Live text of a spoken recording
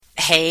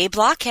Hey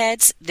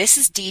Blockheads, this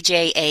is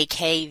DJ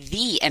AK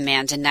the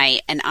Amanda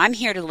Knight, and I'm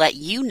here to let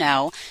you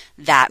know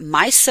that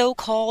my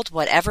so-called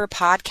whatever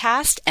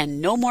podcast and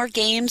No More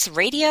Games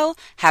Radio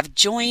have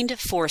joined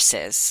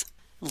forces.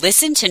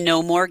 Listen to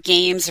No More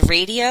Games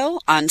Radio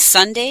on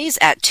Sundays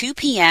at 2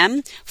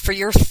 p.m. for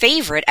your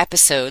favorite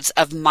episodes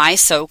of my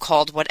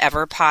so-called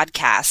whatever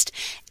podcast,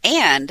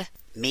 and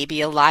maybe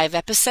a live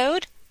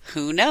episode?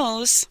 Who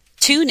knows?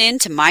 Tune in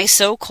to my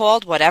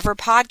so-called whatever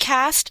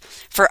podcast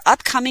for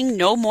upcoming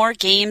No More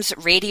Games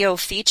radio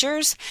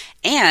features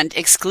and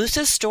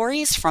exclusive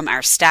stories from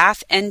our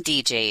staff and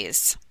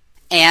DJs.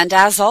 And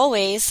as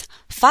always,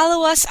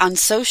 follow us on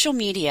social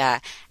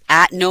media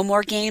at No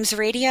More Games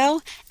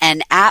Radio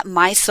and at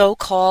my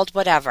so-called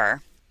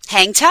whatever.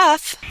 Hang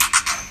tough!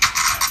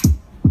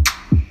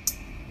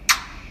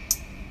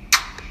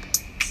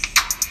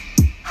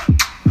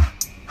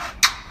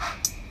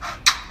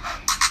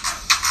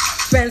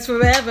 Friends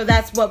forever,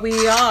 that's what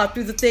we are.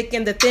 Through the thick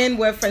and the thin,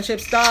 we're friendship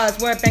stars.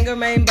 We're banger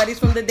main buddies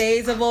from the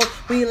days of old.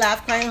 We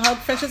laugh, cry, and hug,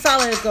 friendship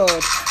solid as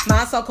gold.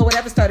 My so-called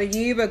whatever started a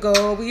year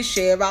ago. We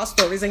share our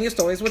stories and your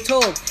stories were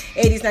told.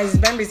 80s,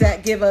 90s memories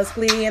that give us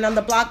glee. And on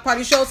the block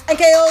party shows and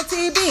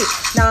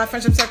KOTB. Now our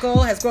friendship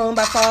circle has grown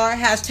by far.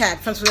 Hashtag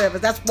friends forever,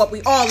 that's what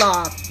we all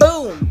are.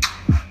 Boom!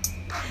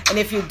 And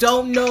if you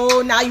don't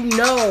know, now you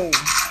know.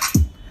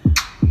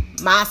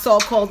 My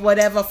so-called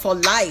whatever for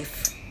life.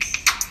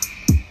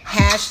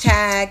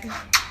 Hashtag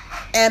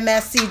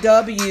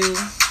MSCW.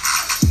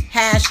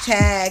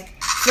 Hashtag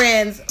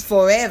friends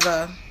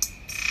forever.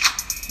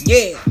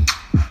 Yeah.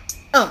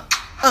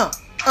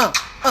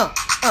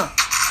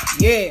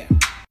 Yeah.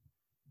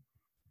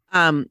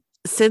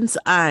 Since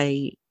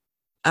I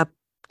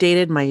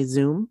updated my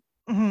Zoom,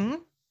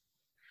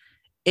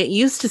 it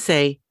used to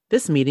say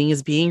this meeting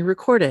is being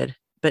recorded,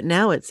 but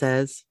now it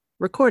says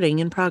recording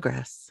in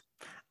progress.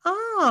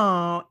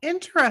 Oh,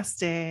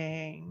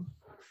 interesting.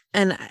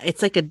 And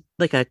it's like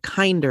a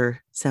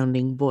kinder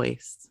sounding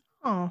voice.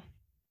 Oh,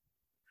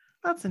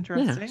 that's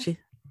interesting. Yeah,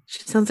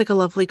 she sounds like a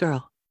lovely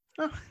girl.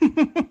 Oh.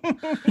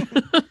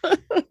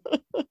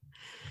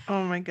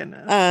 Oh my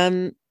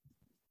goodness.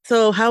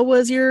 So how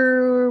was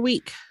your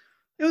week?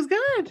 It was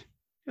good.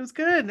 It was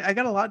good. I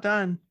got a lot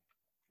done.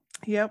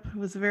 Yep, it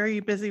was a very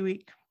busy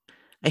week.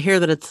 I hear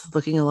that it's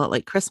looking a lot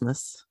like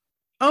Christmas.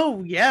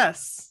 Oh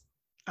yes,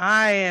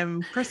 I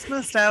am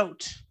Christmased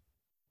out.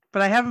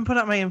 But I haven't put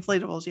up my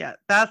inflatables yet.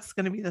 That's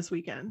going to be this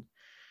weekend.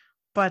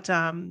 But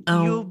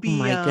you'll be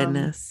my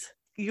goodness.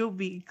 You'll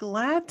be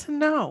glad to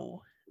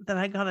know that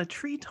I got a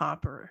tree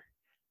topper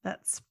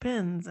that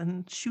spins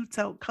and shoots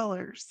out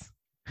colors.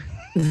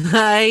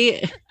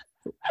 I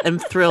am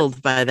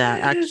thrilled by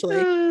that, actually.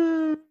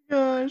 Oh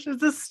gosh,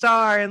 it's a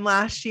star. And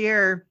last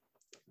year,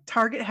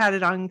 Target had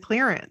it on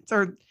clearance,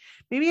 or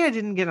maybe I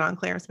didn't get it on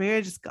clearance. Maybe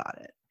I just got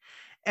it.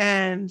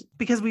 And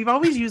because we've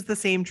always used the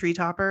same tree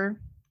topper,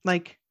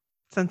 like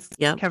since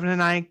Kevin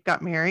and I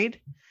got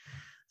married.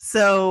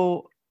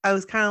 So I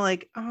was kind of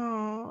like,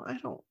 oh, I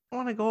don't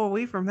want to go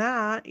away from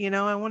that. You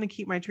know, I want to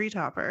keep my tree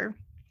topper.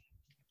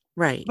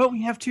 Right. But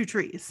we have two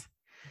trees.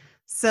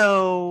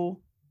 So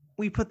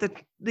we put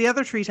the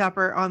other tree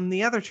topper on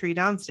the other tree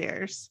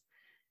downstairs.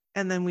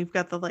 And then we've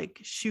got the like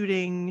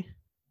shooting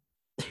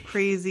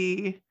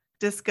crazy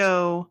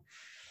disco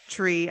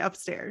tree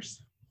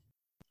upstairs.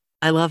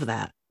 I love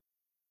that.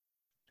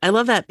 I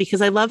love that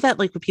because I love that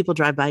like when people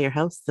drive by your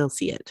house, they'll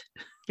see it.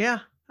 Yeah.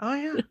 Oh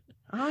yeah.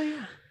 Oh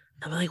yeah.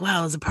 I'm like,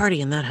 wow, there's a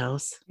party in that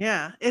house.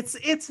 Yeah. It's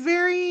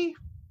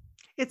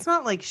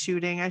not like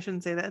shooting. I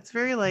shouldn't say that. It's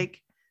very like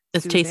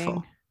it's soothing.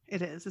 Tasteful.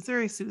 It is. It's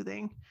very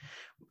soothing.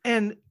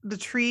 And the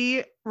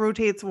tree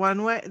rotates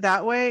one way. I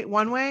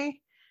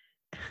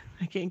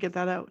can't get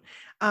that out.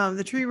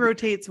 The tree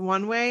rotates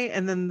one way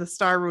and then the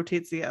star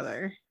rotates the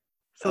other.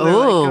 So they're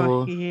like,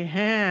 oh,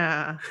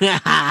 yeah.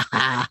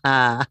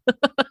 Yeah.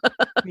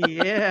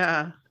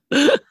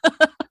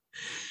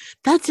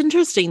 That's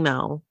interesting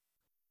though.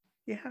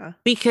 Yeah.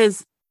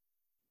 Because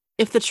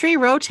if the tree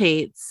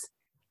rotates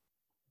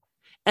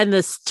and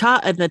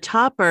the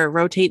topper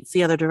rotates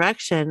the other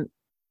direction,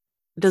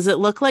 does it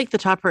look like the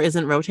topper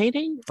isn't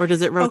rotating or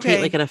does it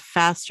rotate like at a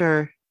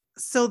faster?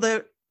 So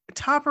the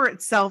topper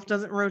itself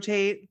doesn't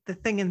rotate. The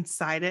thing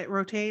inside it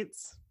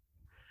rotates.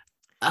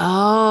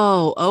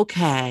 Oh,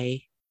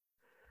 okay.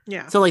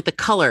 Yeah. So like the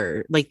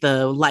color, like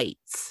the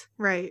lights.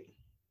 Right.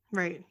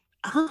 Right.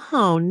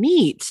 Oh,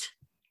 neat.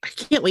 I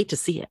can't wait to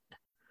see it.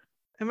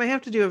 I might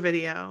have to do a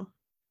video.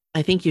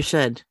 I think you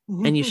should.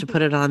 And you should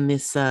put it on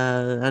this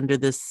under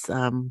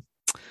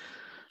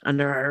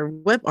our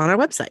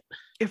website.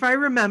 If I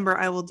remember,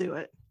 I will do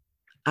it.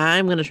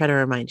 I'm going to try to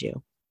remind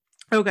you.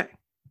 Okay.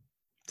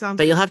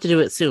 But you'll have to do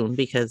it soon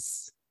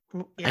because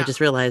I just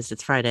realized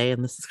it's Friday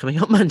and this is coming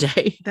out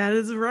Monday. That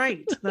is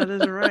right. That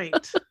is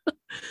right.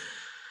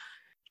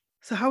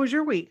 So how was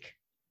your week?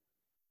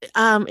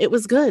 It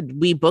was good.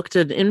 We booked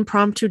an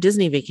impromptu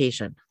Disney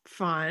vacation.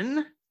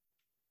 Fun.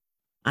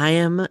 I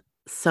am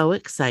so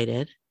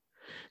excited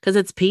because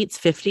it's Pete's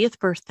 50th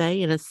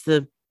birthday and it's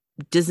the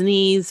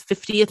Disney's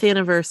 50th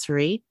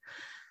anniversary.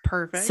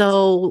 Perfect.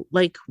 So,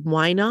 like,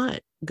 why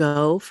not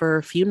go for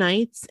a few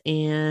nights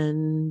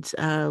and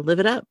live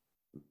it up,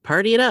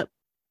 party it up,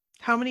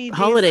 how many days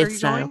holiday are you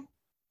style? going?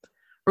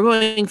 We're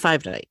going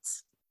 5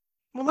 nights.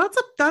 Well,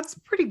 that's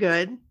pretty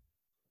good.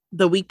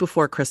 The week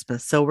before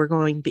Christmas. So we're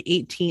going the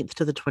 18th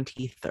to the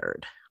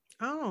 23rd.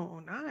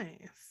 Oh,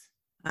 nice.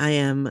 I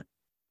am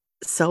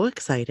so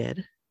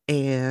excited.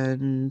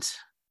 And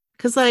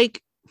because,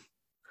 like,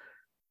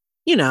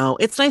 you know,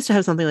 it's nice to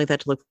have something like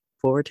that to look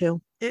forward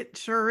to. It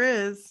sure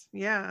is.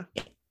 Yeah.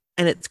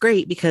 And it's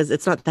great because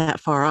it's not that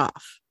far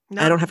off.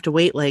 No. I don't have to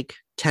wait like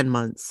 10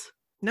 months.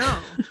 No.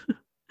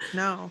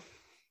 No.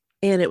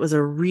 And it was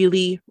a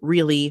really,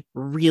 really,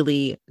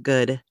 really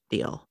good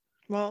deal.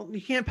 Well,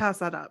 you can't pass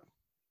that up.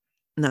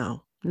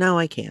 No,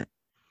 I can't.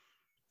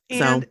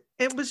 And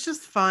it was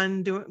just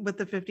fun doing with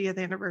the 50th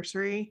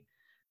anniversary.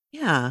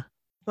 Yeah.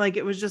 Like,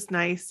 it was just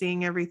nice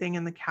seeing everything,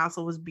 and the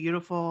castle was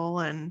beautiful,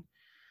 and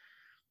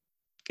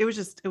it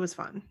was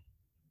fun.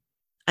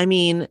 I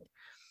mean,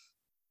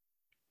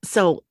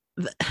 so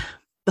the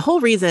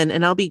whole reason,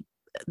 and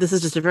this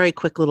is just a very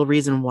quick little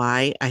reason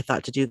why I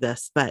thought to do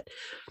this, but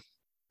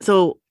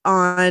so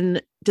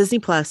on Disney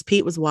Plus,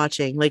 Pete was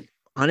watching, like,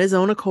 on his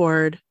own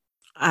accord.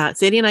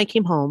 Sadie and I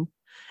came home,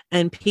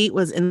 and Pete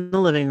was in the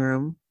living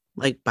room,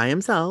 like, by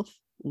himself,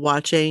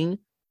 watching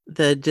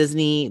the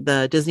Disney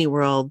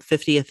World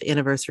 50th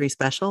anniversary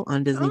special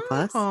on Disney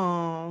Plus.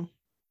 Oh.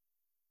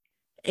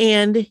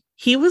 And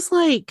he was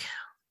like,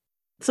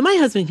 so my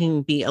husband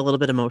can be a little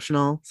bit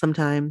emotional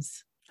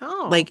sometimes.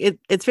 Oh. Like,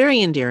 it's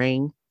very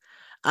endearing.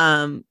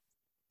 There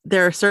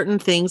are certain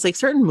things, like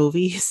certain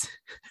movies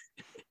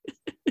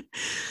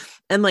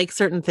and like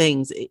certain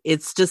things,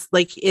 it's just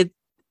like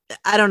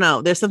I don't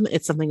know.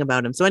 It's something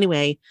about him. So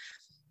anyway,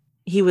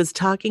 he was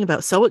talking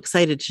about, so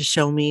excited to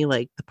show me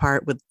like the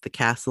part with the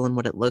castle and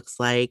what it looks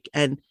like.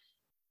 And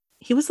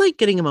he was like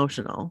getting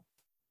emotional.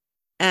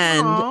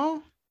 And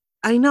Aww.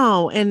 I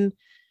know. And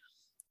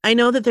I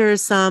know that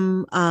there's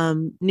some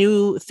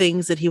new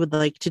things that he would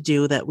like to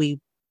do that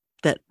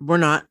were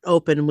not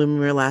open when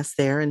we were last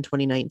there in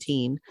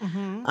 2019.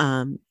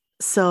 Mm-hmm.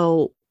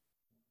 So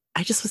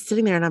I just was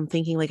sitting there and I'm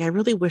thinking, like, I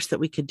really wish that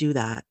we could do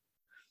that.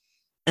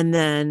 And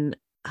then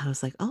I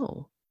was like,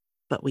 oh,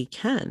 but we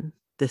can.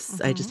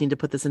 I just need to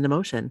put this into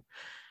motion.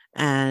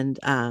 And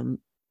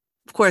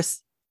of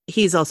course,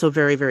 he's also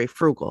very, very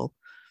frugal.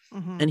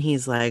 And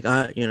he's like,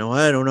 I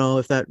don't know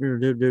if that.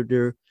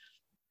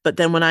 But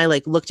then when I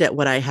like looked at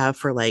what I have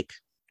for like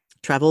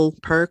travel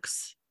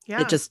perks,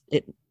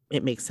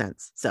 it makes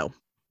sense. So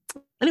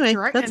anyway,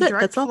 that's it.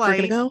 That's all. We're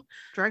gonna go.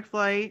 Direct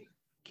flight.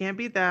 Can't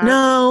beat that.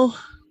 No,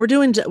 we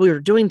were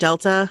doing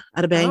Delta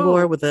out of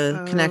Bangor with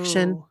a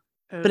connection,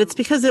 but it's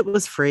because it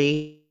was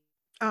free.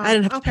 I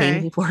didn't have to pay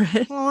anything for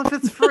it. Well, if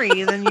it's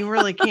free, then you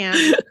really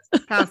can't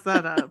pass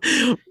that up.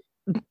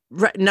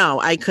 Right?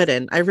 No, I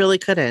couldn't. I really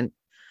couldn't.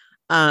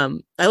 I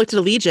looked at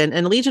Allegiant,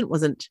 and Allegiant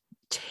wasn't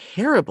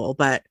terrible,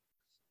 but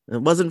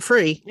it wasn't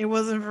free. It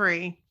wasn't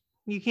free.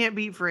 You can't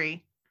beat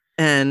free.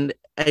 And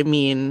I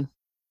mean,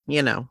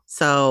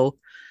 so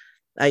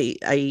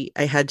I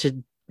had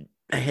to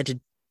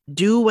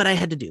do what I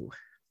had to do.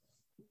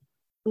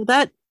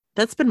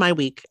 That's been my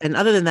week. And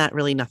other than that,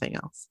 really nothing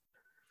else.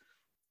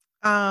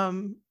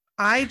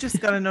 I just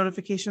got a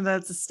notification that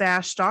it's a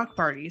stash stock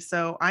party.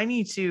 So I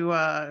need to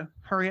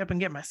hurry up and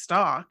get my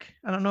stock.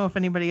 I don't know if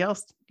anybody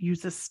else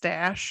uses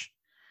stash,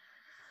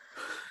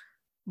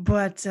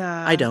 but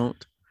I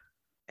don't.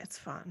 It's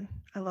fun.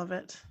 I love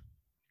it.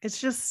 It's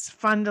just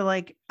fun to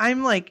like,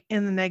 I'm like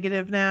in the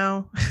negative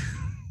now.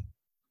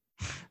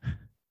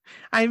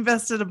 I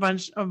invested a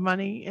bunch of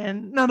money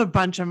in, not a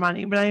bunch of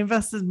money, but I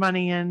invested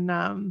money in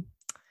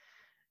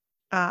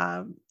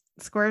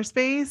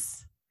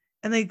Squarespace,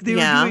 and they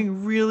were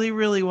doing really,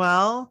 really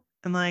well.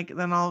 And like,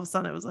 then all of a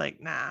sudden it was like,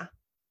 nah.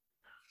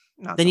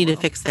 They need to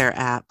fix their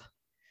app.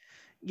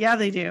 Yeah,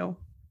 they do.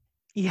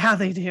 Yeah,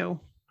 they do.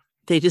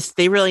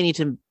 They really need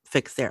to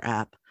fix their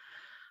app.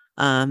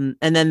 And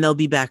then they'll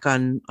be back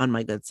on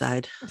my good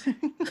side.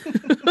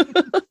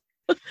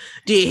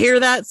 Do you hear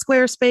that,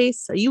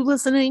 Squarespace? Are you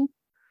listening?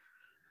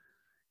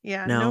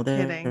 Yeah, no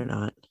they're kidding. They're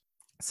not.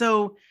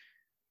 So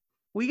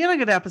we got a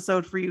good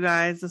episode for you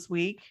guys this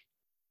week.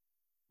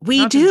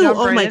 We do.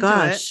 Oh my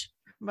gosh.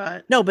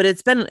 But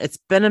it's been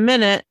a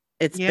minute.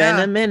 It's been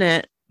a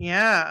minute.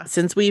 Yeah.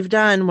 Since we've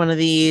done one of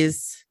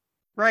these.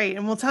 Right.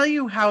 And we'll tell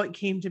you how it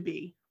came to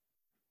be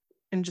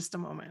in just a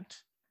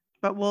moment.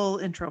 But we'll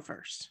intro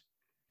first.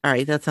 All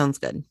right. That sounds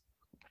good.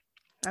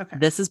 Okay.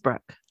 This is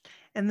Brooke.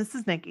 And this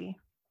is Nikki.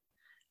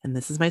 And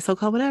this is my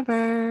so-called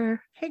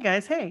whatever. Hey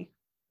guys. Hey.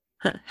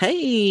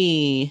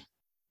 Hey.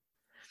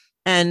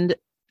 And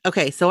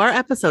okay. So our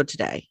episode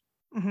today,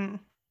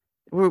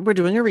 we're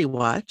doing a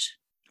rewatch.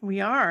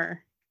 We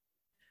are.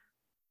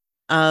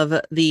 Of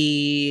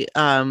the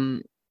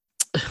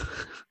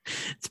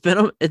it's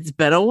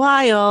been a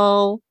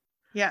while.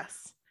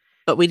 Yes.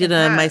 But we did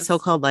a My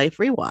So-Called Life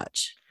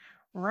rewatch.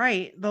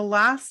 Right. The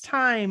last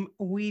time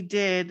we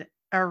did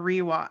a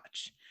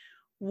rewatch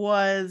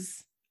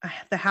was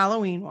the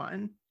Halloween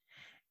one.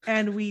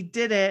 And we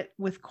did it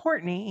with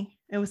Courtney.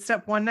 It was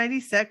step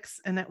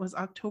 196, and it was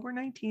October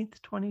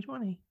 19th,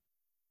 2020.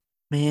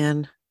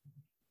 Man.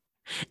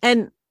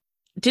 And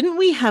didn't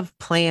we have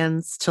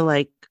plans to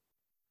like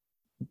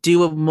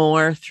do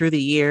more through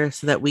the year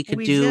so that we could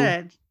We do?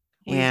 did.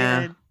 We Yeah.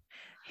 did.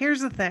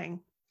 Here's the thing.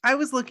 I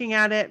was looking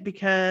at it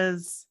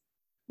because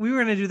we were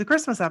going to do the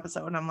Christmas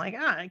episode, and I'm like,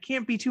 it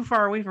can't be too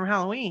far away from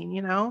Halloween,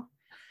 you know?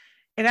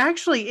 It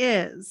actually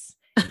is.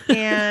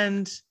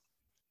 And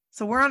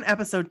so we're on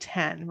episode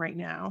 10 right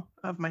now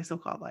of My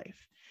So-Called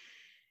Life.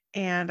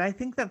 And I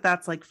think that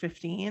that's like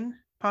 15,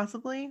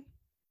 possibly,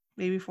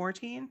 maybe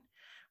 14.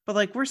 But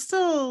like, we're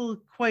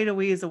still quite a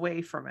ways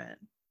away from it.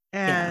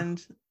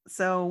 And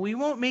so we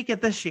won't make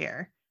it this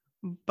year,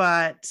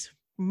 but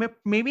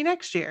maybe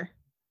next year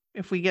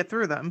if we get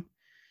through them.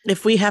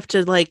 If we have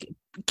to like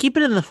keep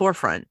it in the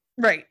forefront.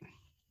 Right.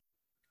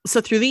 So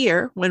through the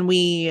year, when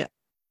we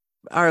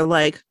are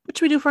like, what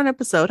should we do for an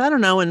episode? I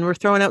don't know. And we're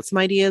throwing out some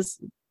ideas.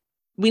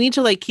 We need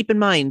to like keep in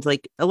mind,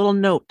 like a little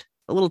note,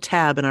 a little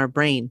tab in our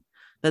brain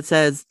that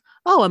says,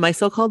 oh, and My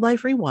So-Called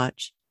Life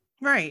rewatch.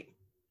 Right.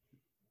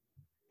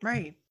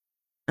 Right.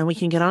 And we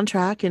can get on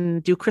track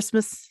and do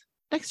Christmas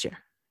next year.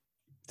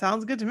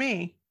 Sounds good to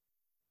me.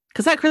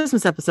 Because that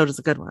Christmas episode is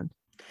a good one.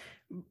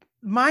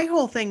 My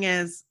whole thing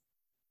is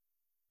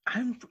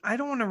I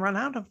don't want to run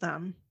out of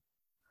them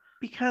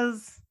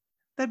because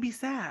that'd be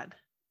sad.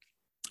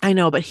 I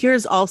know, but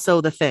here's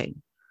also the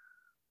thing.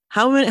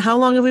 How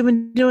long have we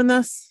been doing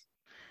this?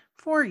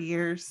 4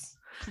 years,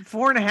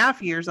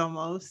 4.5 years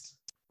almost.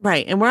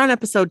 Right. And we're on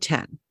episode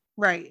 10.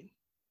 Right.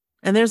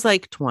 And there's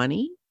like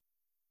 20,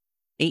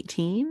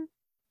 18,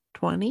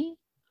 20.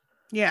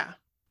 Yeah.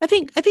 I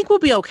think we'll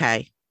be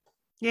okay.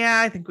 Yeah,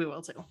 I think we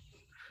will too.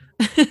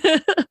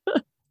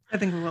 I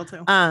think we will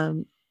too.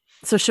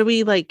 So should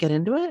we like get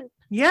into it?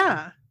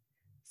 Yeah.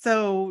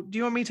 So do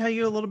you want me to tell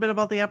you a little bit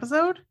about the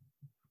episode?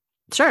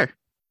 Sure.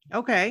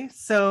 Okay.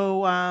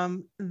 So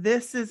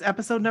this is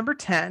episode number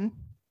 10.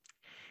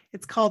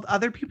 It's called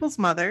Other People's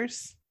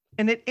Mothers,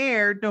 and it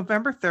aired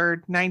November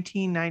 3rd,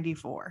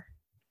 1994.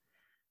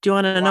 Do you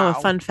want to know a Wow.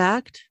 fun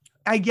fact?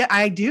 I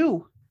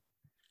do.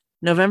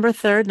 November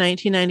 3rd,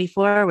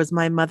 1994 was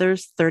my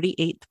mother's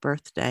 38th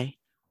birthday.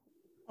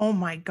 Oh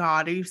my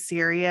God. Are you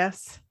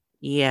serious?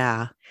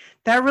 Yeah.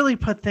 That really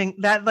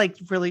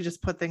really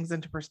just put things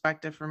into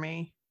perspective for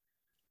me.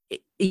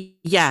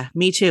 Yeah,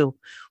 me too.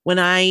 When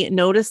I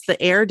noticed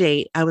the air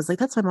date, I was like,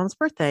 that's my mom's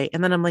birthday.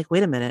 And then I'm like,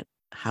 wait a minute.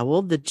 How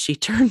old did she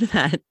turn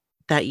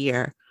that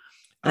year?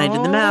 And I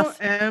did the math.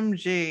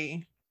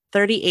 OMG.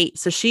 38.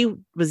 So she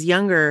was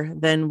younger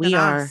than we Than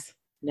are us.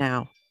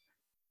 now.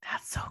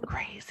 That's so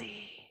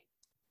crazy.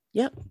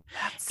 Yep.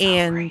 That's so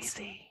And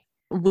crazy.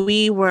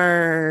 we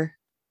were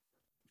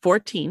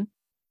 14.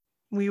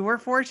 We were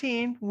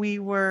 14. We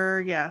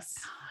were, yes.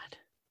 God,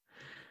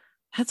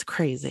 that's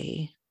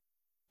crazy.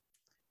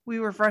 We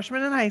were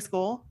freshmen in high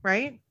school,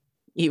 right?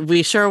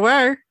 We sure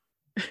were.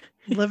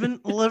 living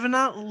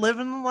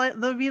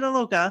the Vida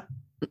Loca.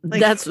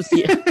 Like- That's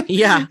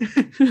yeah.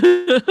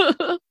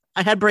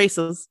 I had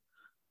braces.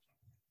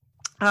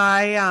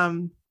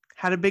 I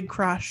had a big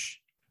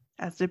crush,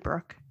 as did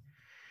Brooke.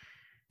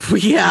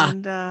 Yeah.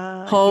 And,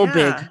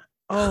 Big.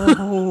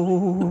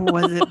 Oh,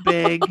 was it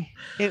big?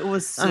 It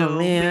was so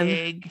man.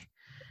 big.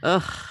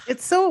 Ugh. It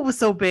was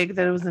so big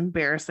that it was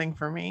embarrassing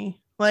for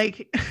me.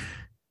 Like,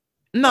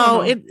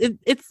 No, know.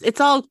 it's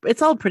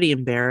all pretty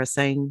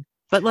embarrassing.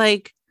 But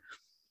like,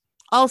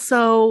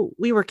 also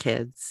we were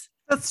kids,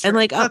 that's true. and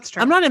like that's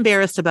true. I'm not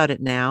embarrassed about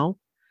it now.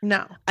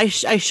 No. I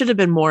should have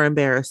been more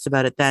embarrassed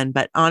about it then.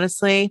 But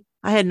honestly,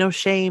 I had no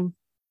shame.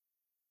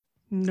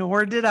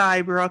 Nor did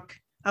I, Brooke.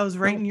 I was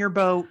right in your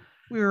boat.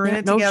 We were in Yeah,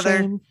 it no together.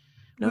 shame.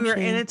 No we were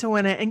shame. in it to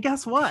win it. And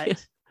guess what? Yeah.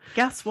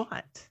 Guess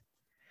what?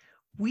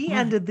 We What?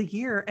 ended the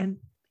year and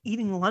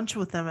eating lunch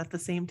with them at the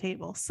same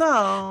table.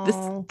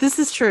 So This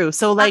is true.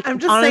 So like, I'm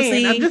just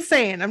honestly,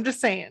 saying. I'm just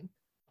saying.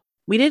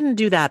 we didn't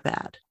do that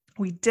bad.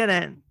 We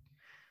didn't.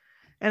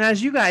 And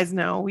as you guys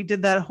know, we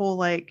did that whole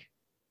like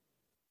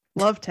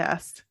love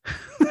test.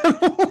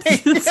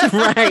 That's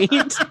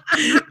right.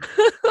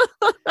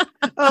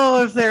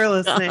 Oh, if they're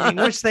listening,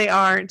 which they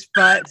aren't,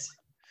 but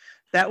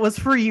that was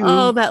for you.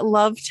 Oh, that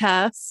love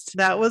test.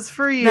 That was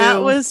for you. That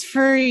was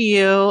for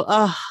you.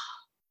 Oh,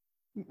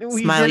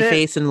 We smiley did it.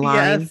 face in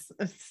line. Yes,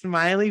 a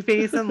smiley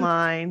face in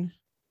line.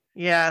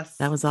 Yes,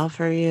 That was all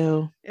for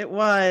you. it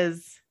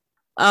was.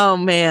 Oh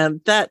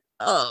man, that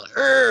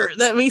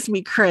makes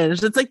me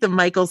cringe. It's like the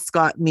Michael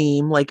Scott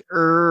meme, like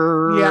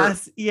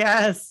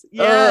Yes.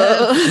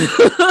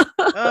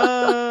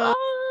 Oh,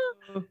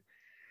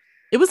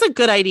 It was a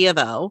good idea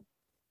though.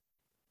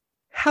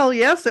 hell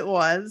yes, it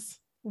was.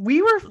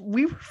 We were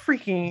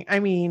freaking. I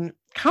mean,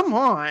 come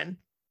on.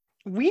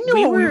 We knew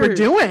We what we were were-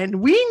 doing.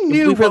 We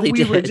knew we what really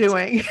we were did.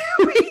 doing.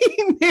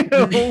 We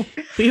knew.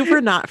 We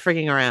were not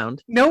freaking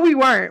around. No, we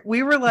weren't.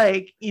 We were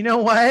like, you know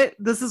what?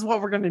 This is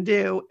what we're going to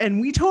do.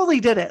 And we totally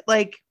did it.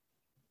 Like,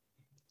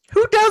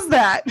 who does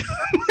that?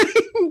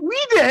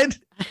 We did.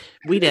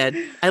 We did.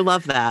 I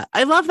love that.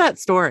 I love that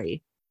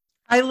story.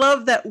 I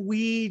love that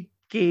we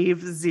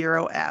gave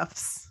 0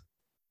 Fs.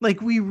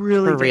 Like we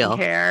really For didn't real.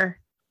 care.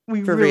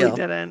 We For really real.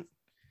 didn't.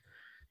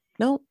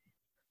 No.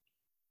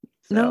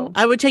 So, No.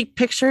 I would take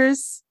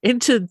pictures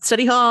into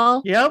study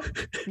hall Yep.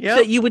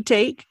 that you would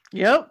take.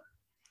 Yep.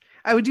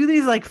 I would do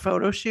these like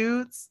photo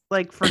shoots,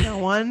 like for no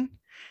one.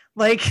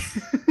 Like,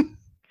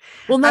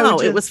 Well, no,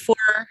 it was for.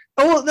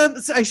 Oh, no,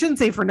 I shouldn't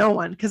say for no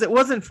one because it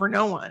wasn't for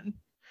no one.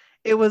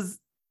 It was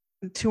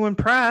to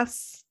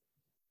impress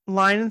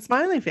Line and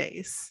Smiley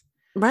Face.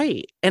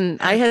 Right.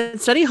 And I had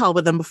study hall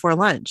with them before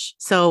lunch.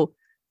 So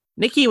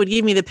Nikki would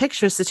give me the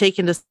pictures to take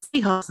into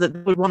study hall so that they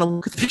would want to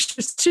look at the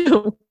pictures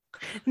too.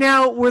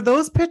 Now, were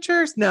those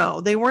pictures?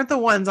 No, they weren't the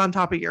ones on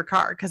top of your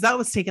car because that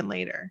was taken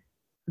later.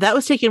 That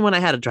was taken when I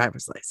had a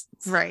driver's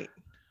license. Right.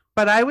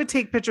 But I would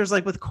take pictures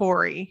like with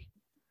Corey.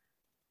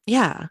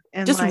 Yeah.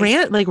 And just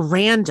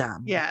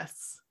random.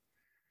 Yes.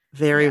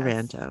 Very Yes.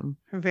 random.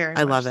 Very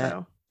I much love it.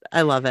 so.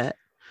 I love it.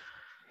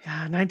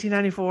 Yeah,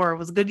 1994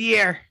 was a good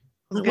year.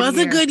 It was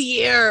a good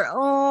year.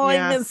 Oh, I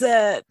Yes. miss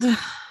it.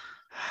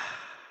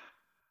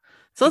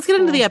 So let's get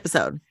into the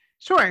episode.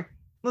 Sure.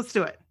 Let's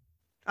do it.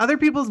 Other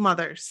people's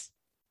mothers.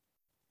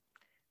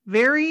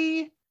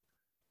 I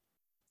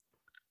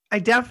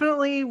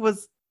definitely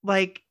was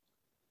like,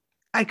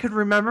 I could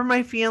remember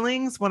my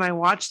feelings when I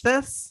watched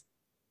this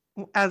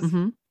as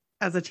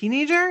a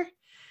teenager.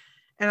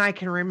 And I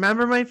can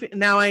remember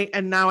now I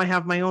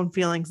have my own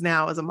feelings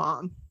now as a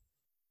mom.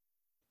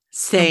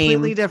 Same.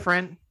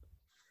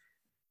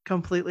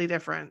 Completely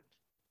different.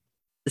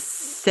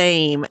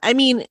 Same. I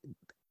mean,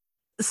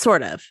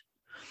 sort of.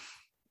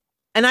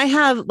 And I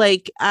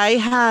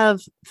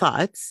have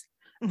thoughts.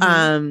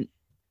 Mhm.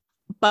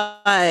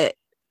 But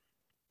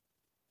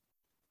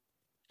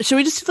should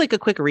we just do like a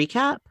quick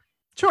recap?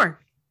 Sure.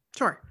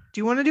 Do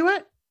you want to do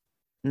it?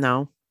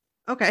 No.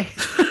 Okay.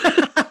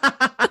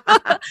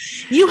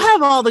 You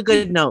have all the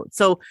good notes,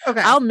 so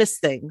Okay. I'll miss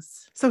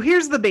things. So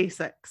here's the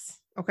basics.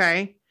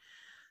 Okay.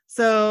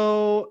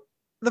 So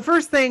the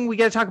first thing, we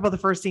got to talk about the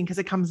first scene because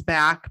it comes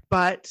back,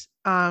 but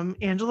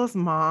Angela's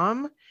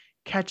mom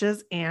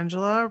catches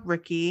Angela,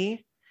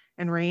 Ricky,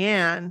 and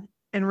Rayanne.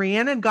 And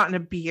Rayanne had gotten a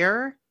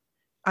beer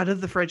out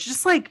of the fridge,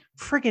 just like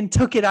freaking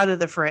took it out of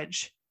the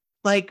fridge.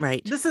 Like,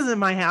 Right. This isn't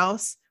my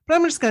house, but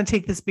I'm just going to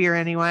take this beer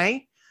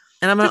anyway.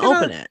 And I'm going to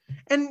open it.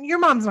 And your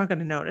mom's not going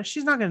to notice.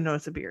 She's not going to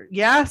notice a beer.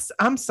 Yes,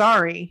 I'm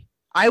sorry.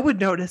 I would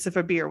notice if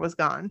a beer was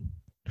gone.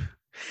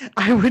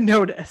 I would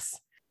notice.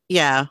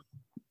 Yeah.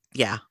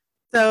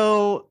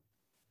 So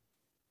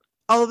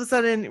all of a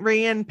sudden,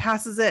 Rayanne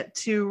passes it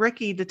to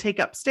Ricky to take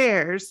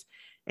upstairs.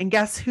 And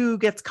guess who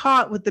gets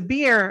caught with the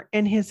beer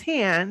in his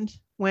hand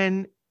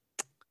when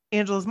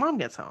Angela's mom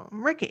gets home?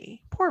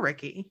 Ricky. Poor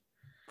Ricky.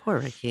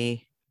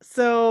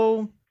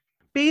 So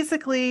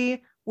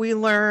basically, we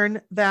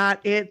learn that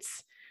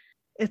it's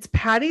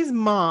Patty's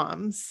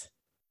mom's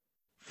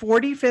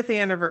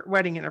 45th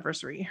wedding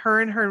anniversary.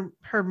 Her and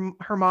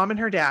her mom and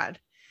her dad.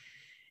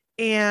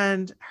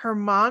 And her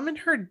mom and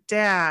her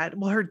dad,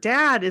 well, her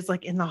dad is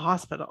like in the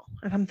hospital.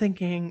 And I'm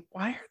thinking,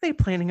 why are they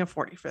planning a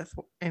 45th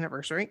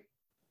anniversary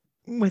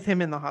with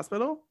him in the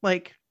hospital?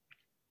 Like,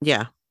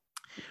 Yeah.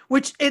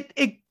 which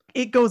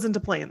it goes into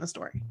play in the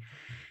story.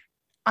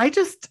 I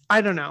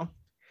don't know.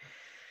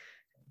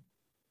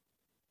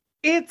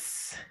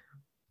 It's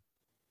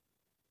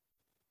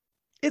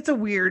a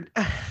weird,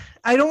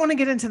 I don't want to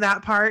get into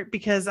that part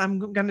because I'm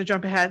going to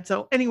jump ahead.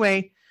 So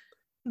anyway,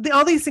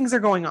 all these things are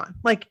going on.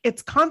 Like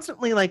it's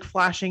constantly like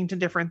flashing to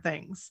different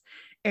things.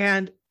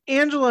 And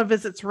Angela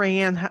visits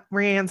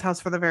Rayanne's house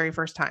for the very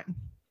first time.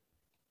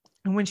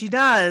 And when she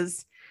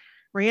does,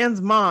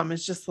 Rayanne's mom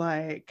is just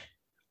like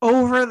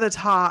over the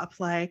top,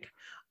 like,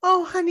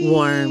 oh, honey.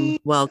 Warm,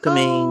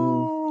 welcoming.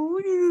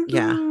 Oh,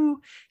 yeah.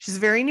 She's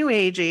very new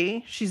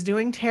agey. She's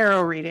doing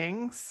tarot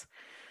readings.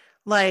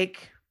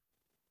 Like,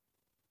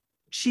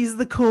 she's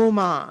the cool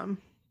mom.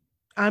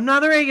 I'm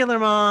not a regular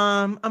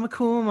mom. I'm a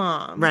cool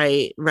mom.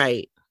 Right.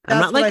 I'm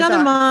That's not like what I other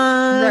thought.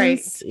 moms.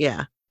 Right.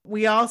 Yeah.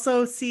 We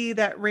also see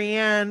that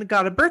Rayanne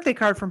got a birthday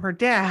card from her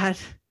dad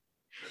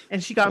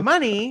and she got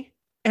money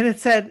and it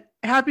said,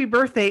 happy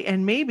birthday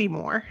and maybe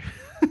more.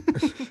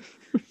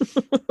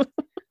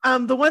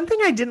 The one thing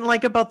I didn't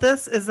like about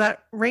this is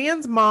that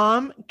Rayanne's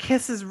mom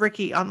kisses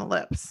Ricky on the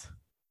lips.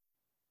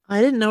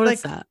 I didn't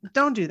notice that.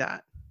 Don't do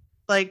that.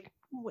 Like,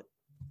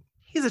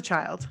 he's a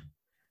child.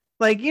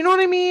 Like, you know what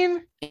I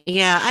mean?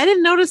 Yeah, I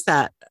didn't notice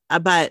that,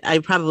 but I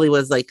probably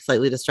was like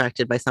slightly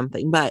distracted by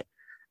something. But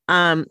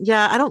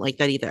yeah, I don't like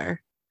that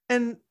either.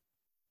 And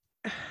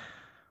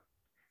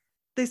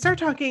they start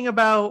talking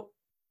about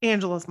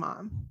Angela's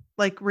mom.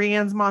 Like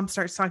Rayanne's mom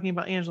starts talking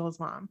about Angela's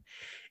mom.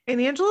 And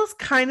Angela's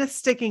kind of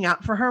sticking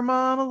up for her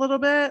mom a little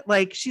bit.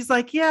 Like, she's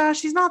like, yeah,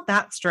 she's not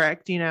that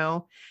strict, you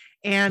know,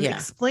 and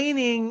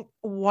explaining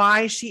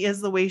why she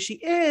is the way she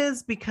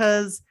is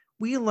because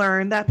we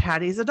learned that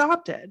Patty's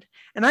adopted.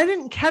 And I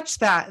didn't catch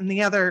that in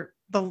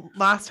the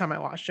last time I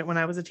watched it when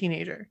I was a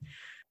teenager.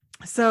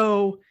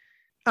 So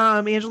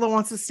Angela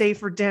wants to stay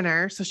for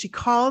dinner. So she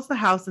calls the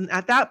house. And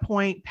at that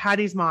point,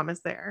 Patty's mom is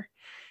there.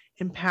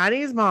 And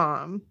Patty's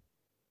mom,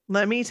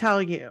 let me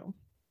tell you,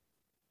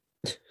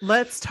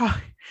 let's talk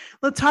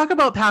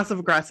about passive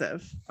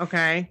aggressive.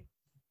 Okay.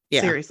 Yeah.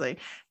 Seriously.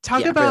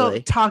 Talk Yeah, about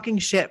really. talking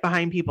shit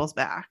behind people's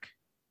back.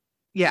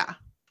 Yeah.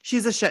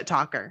 She's a shit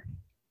talker.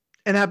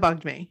 And that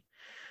bugged me.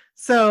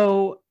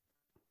 So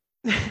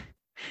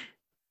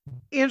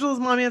Angela's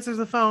mom answers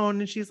the phone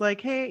and she's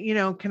like, hey, you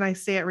know, can I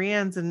stay at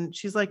Rianne's? And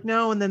she's like,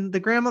 no. And then the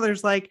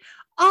grandmother's like,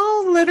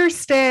 oh, let her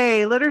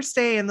stay. Let her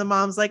stay. And the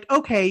mom's like,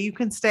 okay, you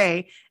can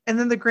stay. And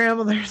then the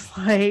grandmother's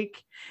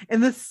like,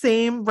 in the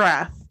same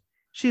breath,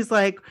 she's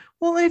like,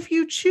 well, if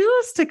you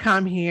choose to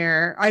come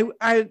here, I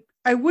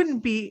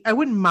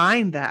wouldn't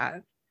mind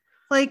that.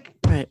 Like,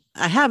 Right.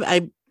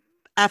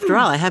 After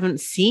all, I haven't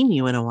seen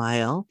you in a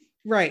while.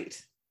 right.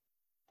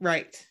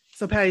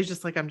 So Patty's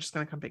just like, I'm just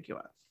going to come pick you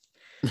up.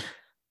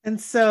 And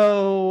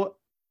so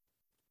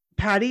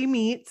Patty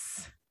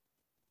meets,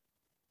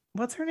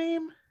 what's her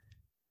name?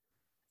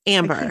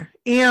 Amber.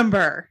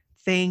 Amber.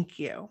 Thank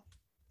you.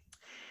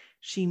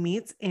 She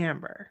meets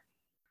Amber.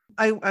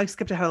 I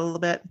skipped ahead a little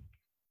bit.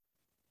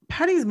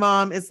 Patty's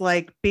mom is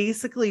like,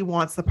 basically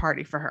wants the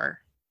party for her.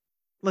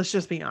 Let's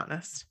just be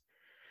honest.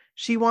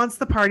 She wants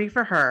the party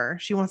for her.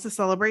 She wants to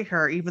celebrate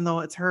her, even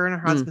though it's her and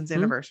her husband's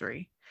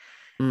anniversary.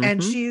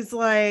 And she's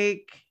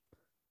like,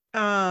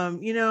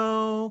 you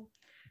know,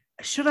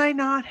 should I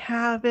not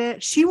have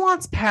it? She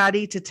wants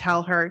Patty to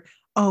tell her,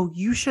 oh,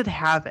 you should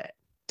have it.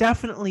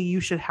 Definitely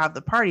you should have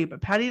the party.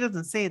 But Patty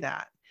doesn't say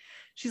that.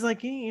 She's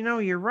like, you know,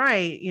 you're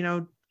right. You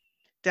know,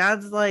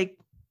 Dad's like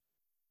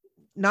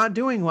not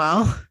doing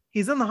well.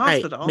 He's in the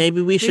hospital. Right.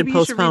 Maybe we should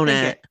postpone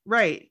it.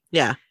 Right.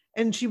 Yeah.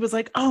 And she was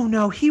like, oh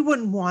no, he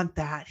wouldn't want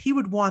that. He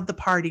would want the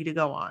party to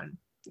go on.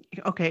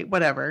 Okay,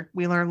 whatever.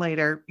 We learn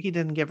later he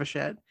didn't give a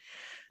shit.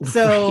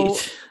 So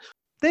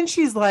then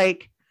she's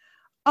like,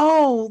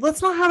 oh,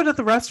 let's not have it at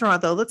the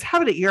restaurant though. Let's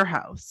have it at your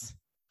house.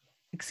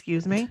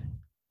 Excuse me?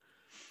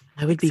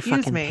 I would be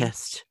fucking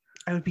pissed.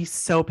 I would be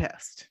so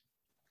pissed.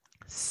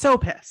 So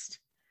pissed.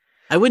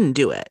 I wouldn't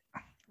do it.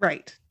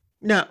 Right.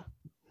 No.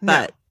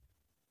 But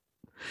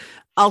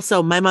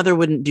also my mother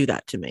wouldn't do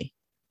that to me.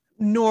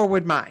 Nor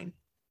would mine.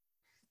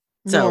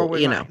 So,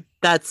 you know,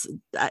 it's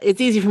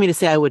easy for me to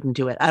say I wouldn't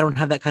do it. I don't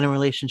have that kind of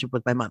relationship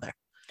with my mother.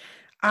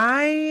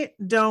 I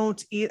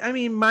don't eat. I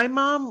mean, my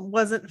mom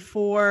wasn't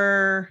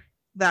for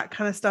that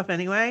kind of stuff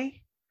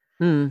anyway.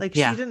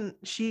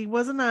 She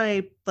wasn't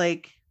my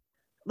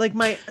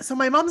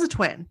mom's a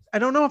twin. I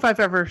don't know if I've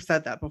ever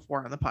said that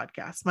before on the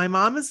podcast. My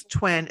mom is a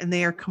twin and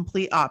they are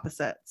complete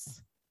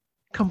opposites.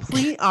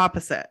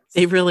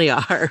 They really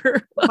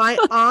are. My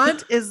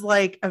aunt is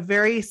like a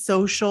very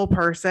social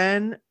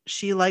person.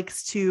 She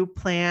likes to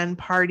plan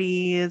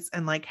parties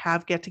and like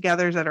have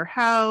get-togethers at her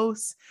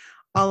house,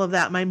 all of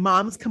that. My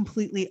mom's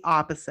completely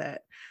opposite.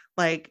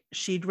 Like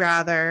she'd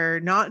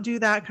rather not do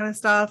that kind of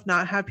stuff,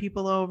 not have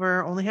people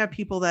over, only have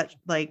people that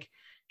like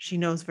she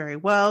knows very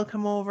well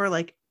come over.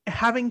 Like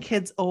having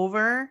kids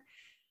over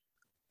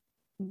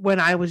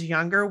when I was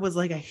younger was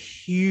like a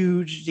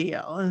huge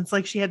deal. And it's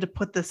like she had to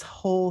put this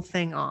whole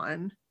thing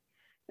on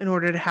in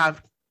order to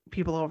have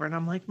people over. And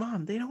I'm like,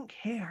 Mom, they don't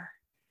care.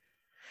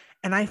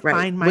 And I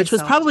find myself, which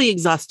was probably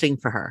exhausting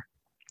for her.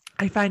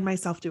 I find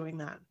myself doing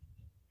that.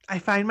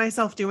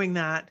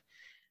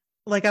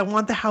 Like I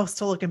want the house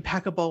to look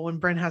impeccable when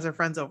Bryn has her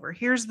friends over.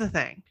 Here's the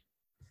thing.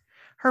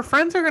 Her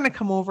friends are going to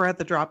come over at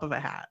the drop of a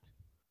hat.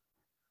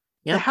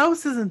 Yep. The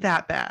house isn't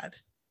that bad.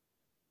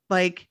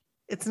 Like,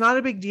 it's not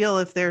a big deal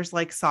if there's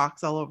like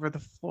socks all over the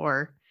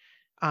floor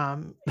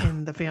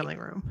in the family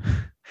room.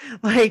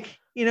 Like,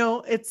 you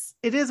know, it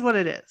is what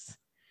it is.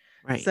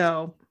 Right.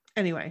 So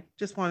anyway,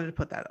 just wanted to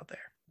put that out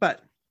there.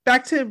 But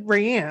back to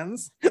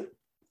Rayanne's.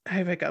 I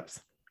have hiccups.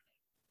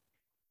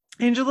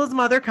 Angela's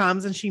mother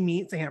comes and she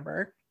meets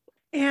Amber.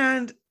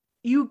 And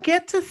you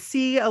get to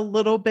see a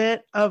little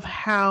bit of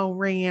how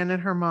Rayanne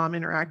and her mom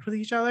interact with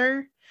each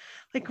other.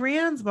 Like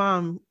Rayanne's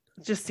mom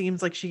just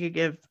seems like she could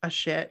give a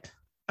shit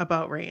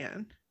about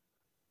Rayanne.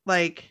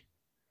 Like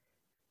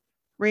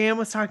Rayanne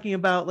was talking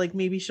about like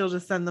maybe she'll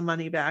just send the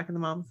money back and the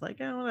mom's like,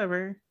 oh,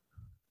 whatever,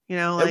 you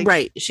know, like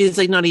right. She's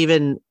like not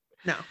even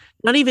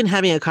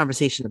having a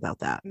conversation about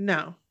that.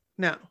 No.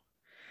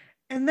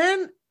 And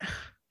then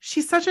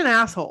she's such an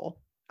asshole.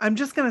 I'm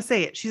just gonna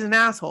say it. She's an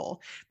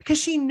asshole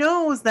because she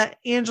knows that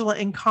Angela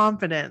in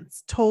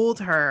confidence told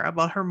her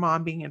about her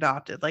mom being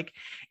adopted. Like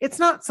it's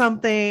not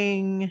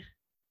something,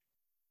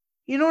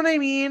 you know what I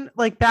mean?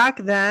 Like back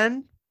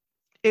then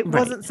it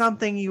wasn't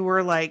something you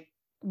were like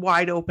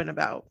wide open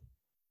about.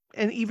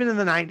 And even in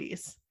the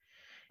 90s,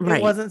 it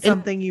wasn't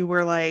something you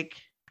were like,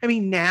 I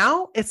mean,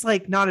 now it's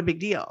like not a big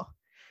deal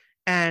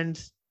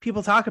and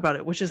people talk about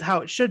it, which is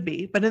how it should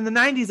be. But in the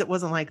 90s, it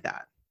wasn't like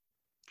that,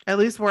 at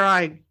least where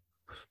I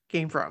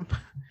came from.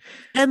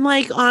 And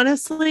like,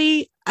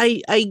 honestly,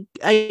 I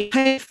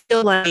kind of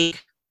feel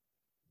like,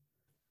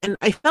 and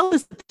I felt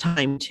this at the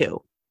time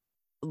too,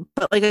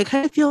 but like, I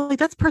kind of feel like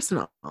that's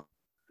personal.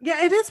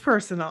 Yeah, it is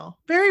personal.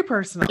 Very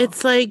personal.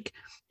 It's like,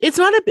 it's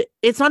not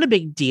a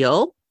big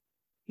deal.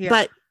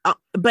 Yeah.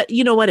 But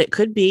you know what? It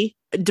could be.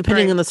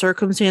 depending on the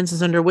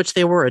circumstances under which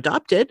they were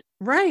adopted.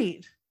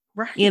 Right.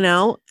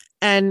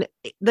 And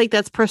like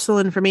that's personal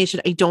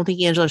information. I don't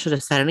think Angela should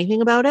have said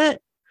anything about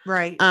it.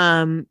 Right.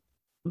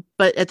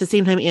 But at the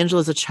same time,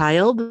 Angela's a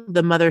child.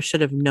 The mother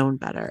should have known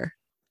better.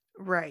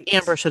 Right.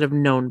 Amber should have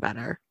known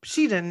better.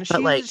 She didn't.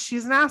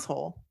 She's an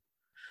asshole.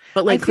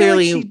 But like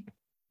clearly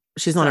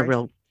she's not a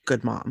real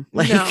good mom.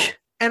 No.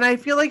 And I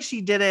feel like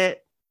she did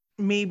it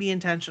maybe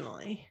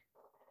intentionally.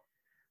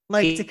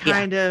 Like to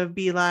kind of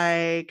be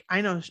like,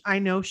 I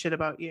know shit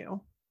about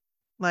you.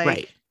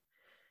 Like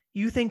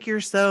you think you're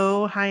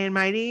so high and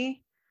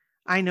mighty.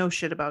 I know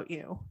shit about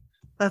you.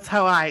 That's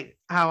how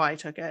I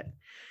took it.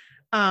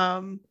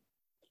 And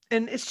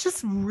it's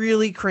just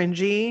really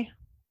cringy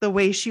the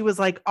way she was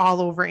like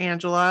all over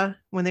Angela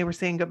when they were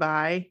saying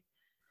goodbye.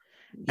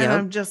 Yep. And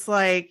I'm just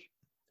like,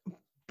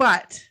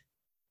 but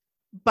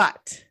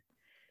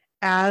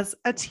as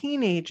a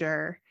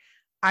teenager,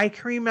 I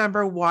can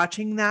remember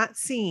watching that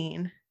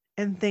scene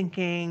and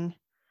thinking,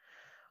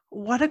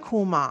 what a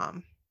cool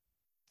mom.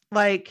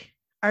 Like,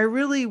 I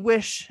really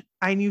wish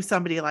I knew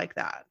somebody like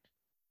that.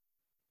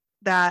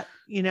 That,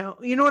 you know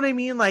what I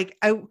mean? Like,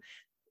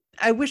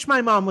 I wish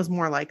my mom was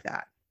more like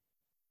that.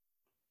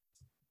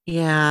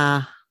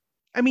 Yeah.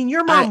 I mean,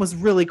 your mom was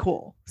really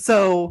cool.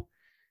 So,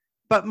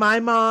 but my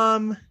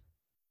mom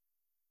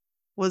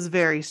was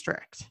very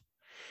strict.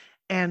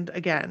 And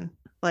again,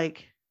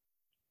 like,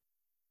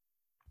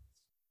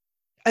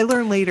 I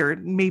learned later,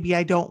 maybe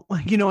I don't,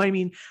 you know what I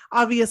mean?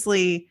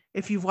 Obviously,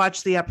 if you've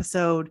watched the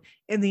episode,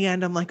 in the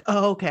end, I'm like,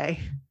 oh, okay.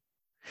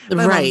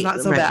 My mom's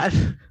not so bad.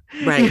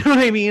 Right. You know what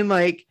I mean?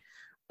 Like,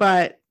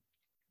 but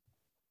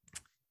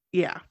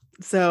yeah.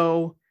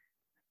 So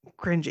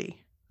cringy.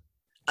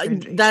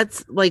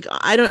 That's like,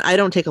 I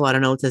don't take a lot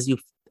of notes as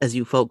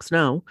you folks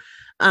know.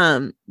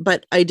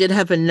 But I did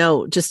have a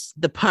note, just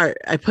the part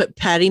I put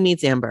Patty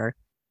meets Amber, ...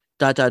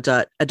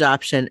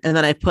 adoption. And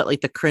then I put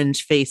like the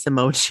cringe face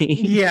emoji.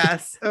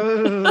 Yes.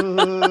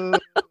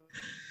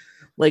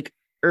 Like,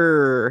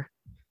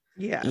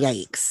 yes.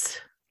 Yikes.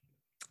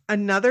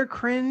 Another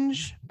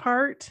cringe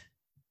part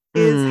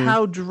is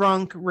how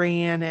drunk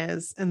Rayanne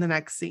is in the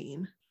next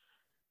scene.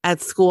 At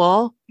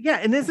school? Yeah.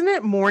 And isn't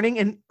it morning?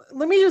 And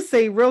let me just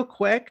say real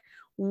quick,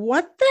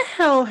 what the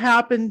hell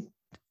happened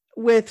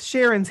with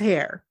Sharon's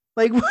hair?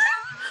 Like, what?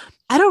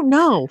 I don't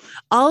know.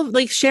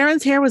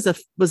 Sharon's hair was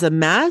a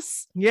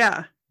mess.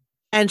 Yeah.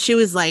 And she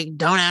was like,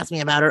 don't ask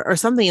me about it or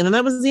something. And then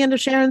that was the end of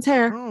Sharon's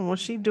hair. Oh, was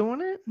she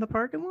doing it in the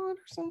parking lot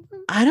or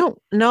something? I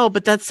don't know,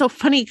 but that's so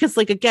funny because,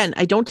 like, again,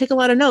 I don't take a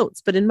lot of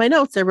notes, but in my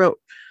notes, I wrote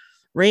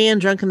Rayanne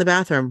drunk in the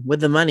bathroom with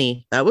the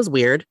money. That was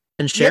weird.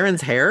 And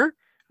Sharon's hair.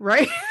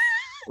 Right.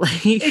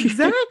 Like,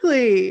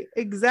 exactly.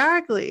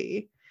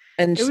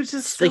 And it was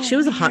just like, so she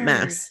was weird. a hot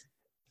mess.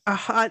 A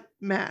hot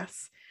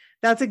mess.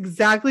 That's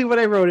exactly what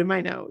I wrote in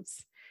my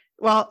notes.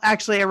 Well,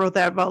 actually, I wrote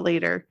that about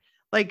later.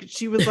 Like,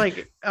 she was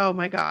like, oh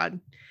my God.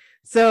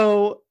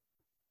 So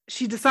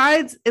she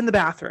decides in the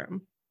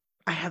bathroom,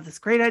 I have this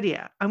great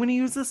idea. I'm going to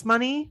use this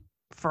money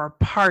for a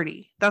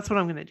party. That's what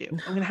I'm going to do.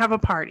 I'm going to have a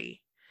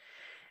party.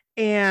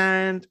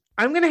 And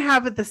I'm going to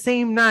have it the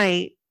same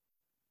night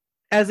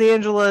as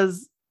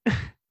Angela's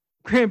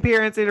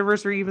grandparents'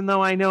 anniversary, even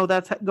though I know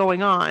that's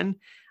going on.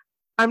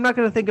 I'm not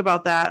going to think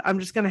about that. I'm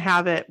just going to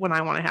have it when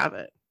I want to have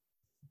it.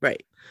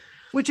 Right.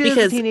 Which is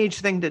a teenage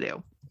thing to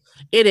do.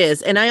 It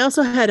is. And I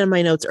also had in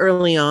my notes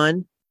early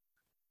on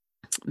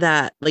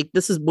that, like,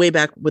 this is way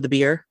back with the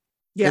beer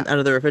out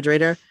of the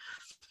refrigerator.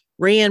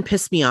 Rayanne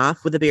pissed me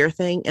off with the beer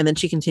thing. And then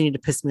she continued to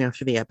piss me off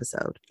through the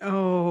episode.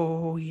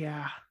 Oh,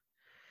 yeah.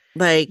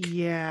 Like,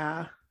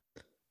 yeah.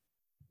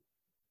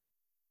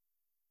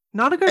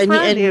 Not a good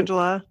friend,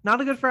 Angela.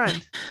 Not a good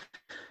friend.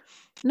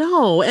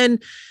 No.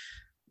 And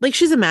like,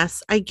 she's a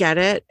mess. I get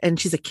it. And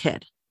she's a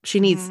kid. She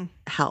needs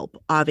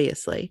help,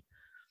 obviously.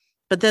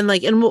 But then,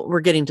 like, and we're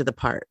getting to the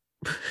part.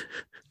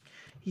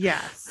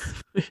 Yes.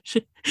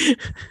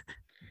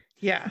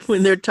 Yes.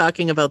 When they're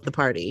talking about the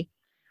party.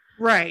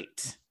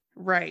 Right.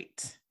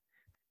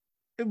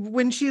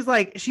 When she's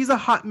like, she's a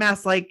hot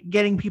mess, like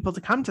getting people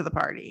to come to the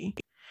party.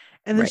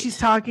 And then she's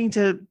talking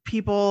to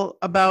people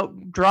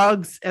about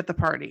drugs at the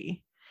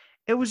party.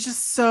 It was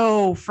just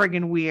so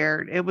friggin'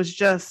 weird. It was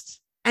just.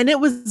 And it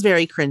was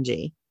very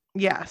cringy.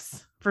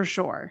 Yes, for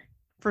sure.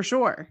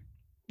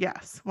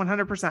 Yes,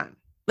 100%.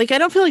 Like, I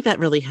don't feel like that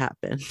really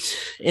happened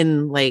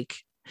in, like,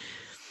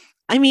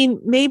 I mean,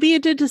 maybe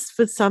it did just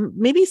with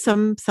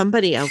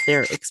somebody out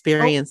there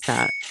experienced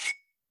that.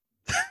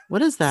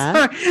 What is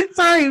that?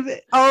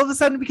 Sorry. All of a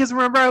sudden, because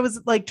remember I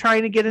was like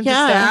trying to get into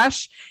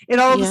Stash, it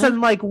all of a sudden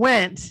like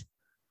went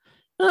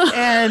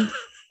and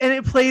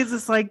it plays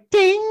this like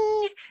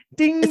ding,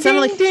 ding. It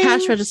sounded like ding.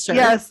 cash register.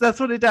 Yes, that's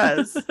what it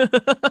does.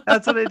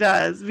 That's what it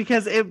does,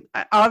 because it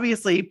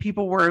obviously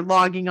people were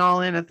logging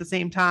all in at the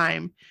same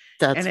time.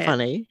 That's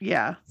funny.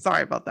 Yeah.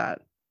 Sorry about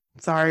that.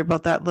 Sorry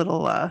about that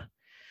little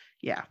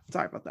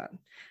sorry about that.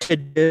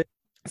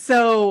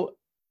 So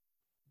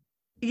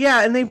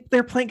yeah, and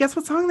they're playing. Guess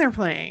what song they're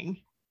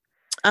playing?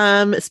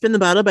 Spin the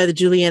Bottle by the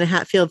Juliana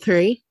Hatfield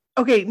 3.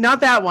 Okay,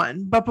 not that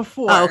one, but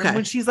before, Oh, okay.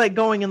 when she's like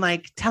going and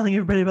like telling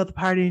everybody about the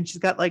party, and she's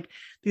got like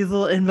these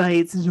little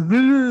invites. And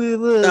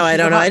oh, I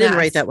don't know. I didn't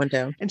write that one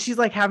down. And she's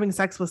like having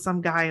sex with some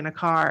guy in a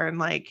car, and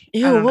like,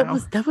 ew,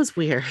 that was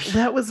weird.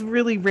 That was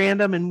really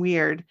random and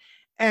weird.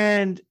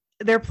 And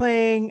they're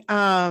playing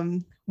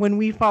When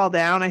We Fall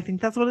Down. I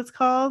think that's what it's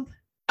called.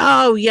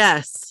 Oh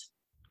yes.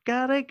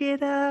 Gotta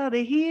get out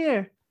of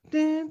here.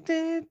 Dun,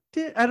 dun,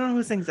 dun. I don't know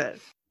who sings it,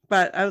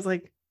 but I was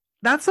like,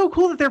 that's so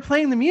cool that they're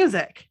playing the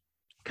music.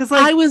 Because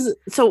like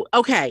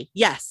okay,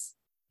 yes.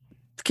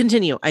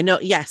 Continue. I know.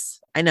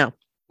 Yes, I know.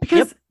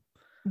 Because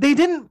they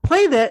didn't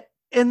play that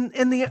in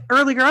the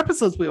earlier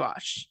episodes we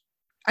watched.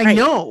 I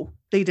know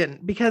they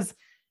didn't, because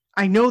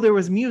I know there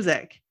was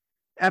music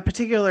at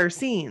particular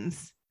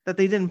scenes that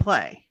they didn't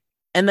play.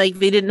 And like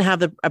they didn't have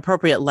the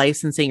appropriate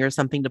licensing or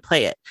something to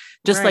play it.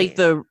 Just like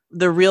the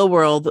real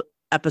world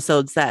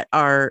episodes that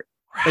are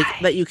like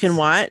that you can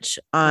watch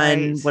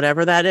on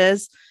whatever that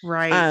is.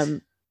 Right.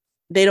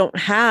 They don't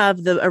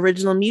have the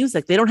original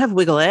music. They don't have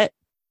Wiggle It.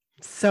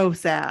 So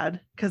sad,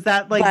 because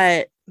that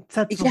like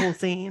sets the whole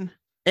scene.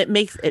 It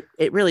makes it.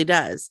 It really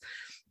does.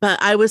 But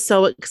I was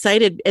so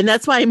excited, and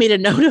that's why I made a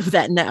note of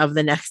that of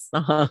the next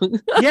song.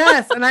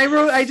 Yes, and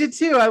I did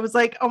too. I was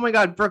like, oh my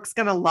god, Brooke's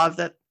gonna love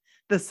that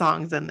the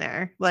song's in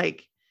there.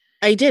 Like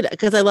I did,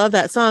 because I love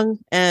that song,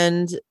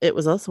 and it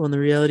was also on the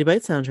Reality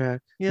Bites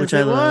soundtrack, which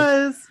I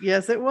love.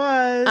 Yes, it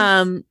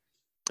was.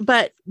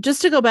 But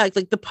just to go back,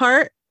 like the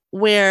part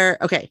where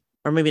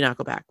or maybe not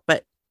go back,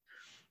 but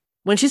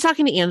when she's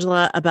talking to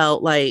Angela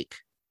about like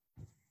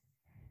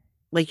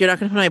you're not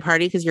going to come to my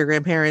party because your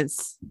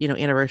grandparents,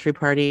 anniversary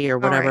party or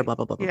whatever, blah,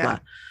 blah, blah, blah, blah.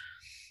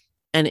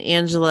 And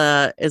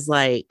Angela is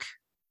like,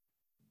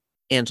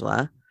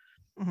 Angela.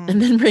 Mm-hmm.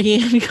 And then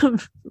Brienne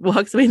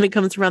walks away and then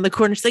comes around the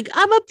corner. She's like,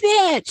 I'm a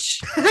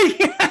bitch.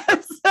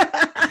 Yes.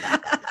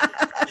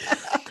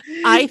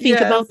 I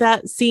think about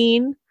that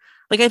scene.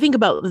 Like, I think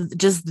about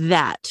just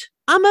that.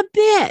 I'm a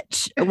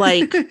bitch,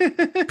 like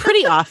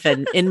pretty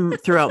often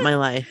throughout my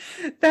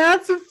life.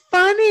 That's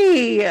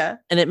funny. And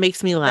it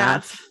makes me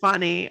laugh. That's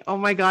funny. Oh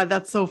my God.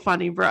 That's so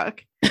funny,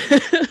 Brooke.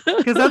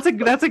 Because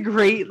that's a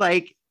great,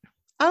 like,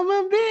 I'm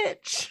a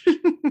bitch.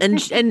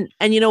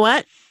 and you know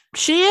what?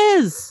 She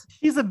is.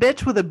 She's a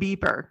bitch with a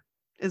beeper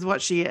is what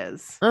she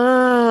is.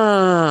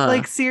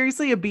 Like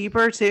seriously, a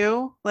beeper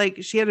too?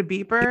 Like she had a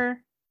beeper.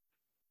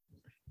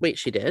 Wait,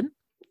 she did?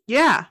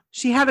 Yeah.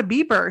 She had a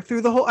beeper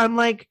through the whole, I'm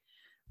like,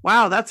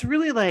 wow, that's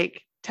really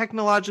like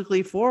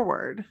technologically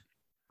forward.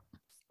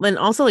 And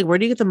also, like, where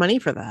do you get the money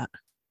for that?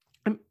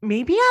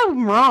 Maybe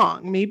I'm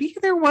wrong. Maybe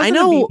there wasn't a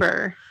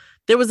beeper.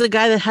 There was a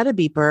guy that had a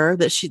beeper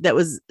that she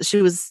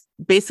was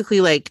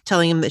basically like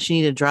telling him that she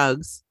needed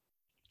drugs.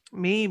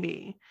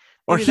 Maybe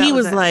or he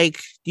was like,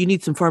 "Do you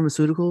need some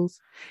pharmaceuticals?"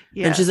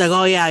 Yeah. And she's like,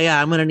 "Oh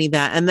yeah, I'm gonna need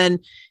that." And then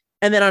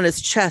on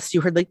his chest,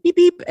 you heard like beep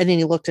beep, and then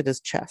he looked at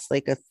his chest,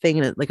 like a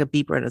thing, like a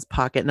beeper in his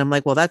pocket. And I'm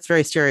like, well, that's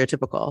very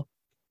stereotypical.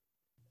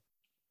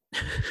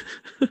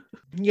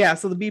 Yeah,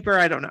 so the beeper,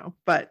 I don't know,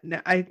 but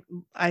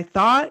I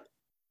thought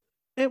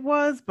it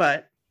was,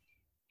 but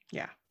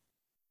yeah.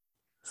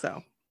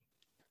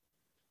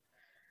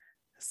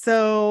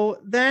 So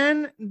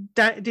then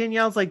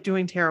Danielle's like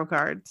doing tarot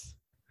cards,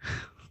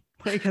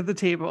 like at the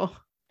table,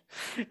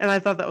 and I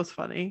thought that was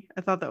funny.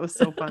 I thought that was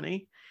so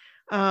funny.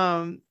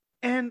 And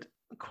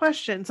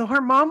question: so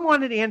her mom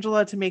wanted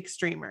Angela to make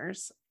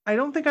streamers. I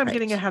don't think I'm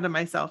getting ahead of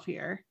myself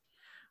here,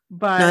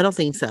 but no, I don't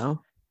think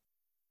so.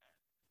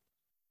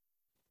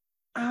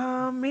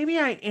 Maybe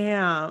I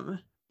am,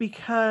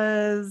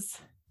 because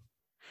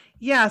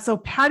so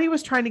Patty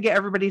was trying to get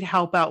everybody to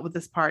help out with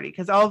this party,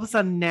 because all of a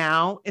sudden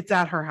now it's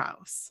at her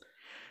house.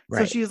 Right.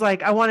 So she's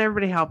like, I want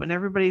everybody to help, and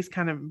everybody's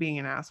kind of being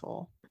an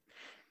asshole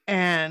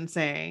and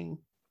saying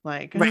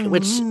like,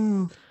 which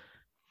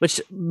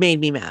made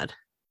me mad.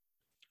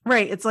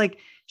 Right. It's like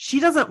she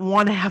doesn't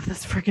want to have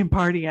this freaking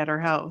party at her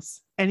house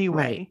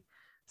anyway. Right.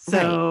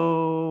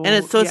 So and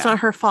it's not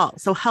her fault.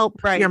 So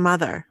help your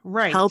mother.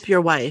 Right. Help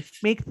your wife.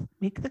 Make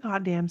the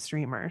goddamn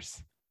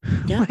streamers.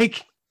 Yeah.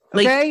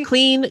 Okay?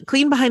 clean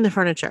behind the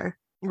furniture.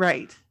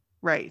 Right.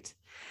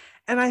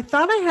 And I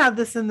thought I had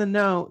this in the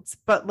notes,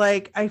 but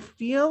like I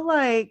feel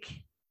like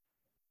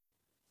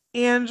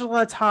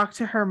Angela talked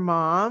to her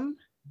mom.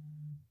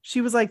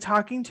 She was like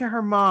talking to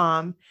her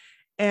mom,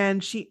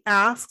 and she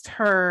asked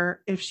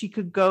her if she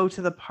could go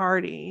to the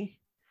party.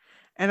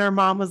 And her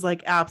mom was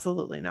like,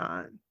 absolutely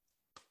not.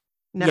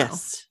 No,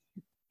 yes,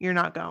 you're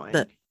not going.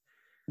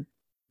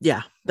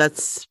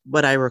 That's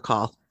what I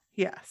recall.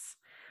 Yes.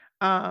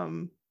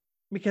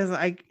 Because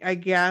I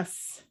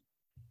guess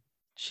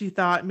she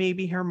thought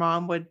maybe her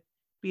mom would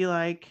be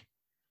like,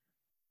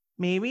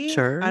 maybe,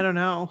 sure, I don't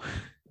know.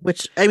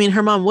 Which, I mean,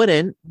 her mom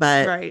wouldn't,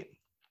 but right.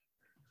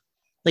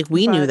 Like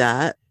we knew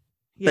that,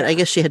 but I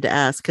guess she had to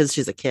ask because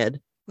she's a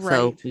kid. Right.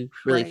 So you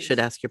really should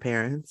ask your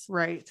parents.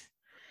 Right.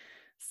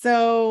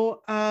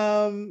 So,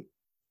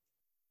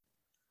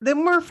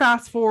 then we're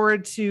fast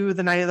forward to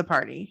the night of the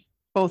party,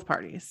 both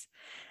parties.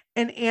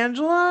 And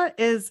Angela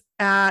is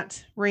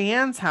at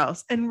Rayanne's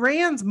house, and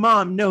Rayanne's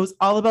mom knows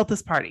all about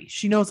this party.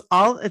 She knows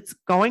all it's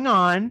going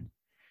on.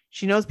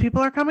 She knows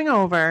people are coming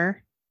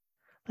over.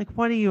 Like,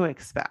 what do you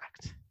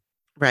expect?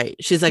 Right.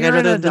 She's like, You're I'd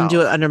an rather them do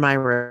it adult. under my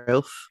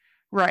roof.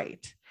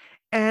 Right.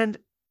 And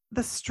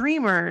the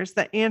streamers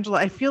that Angela,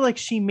 I feel like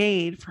she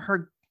made for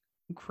her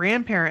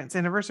grandparents'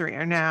 anniversary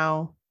are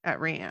now at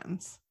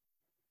Rayanne's.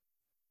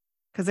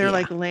 Because they're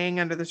like laying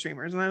under the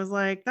streamers. And I was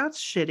like,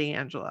 that's shitty,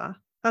 Angela.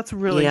 That's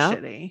really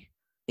shitty.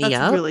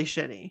 That's really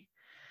shitty.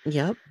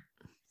 Yep.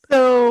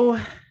 So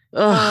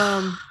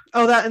Ugh.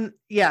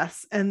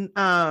 yes. And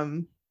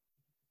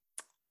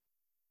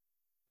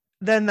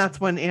then that's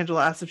when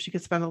Angela asked if she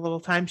could spend a little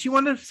time. She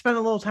wanted to spend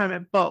a little time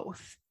at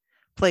both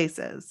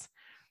places,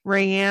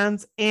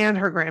 Rayanne's and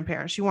her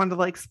grandparents. She wanted to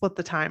like split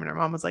the time, and her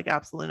mom was like,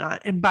 absolutely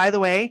not. And by the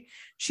way,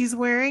 she's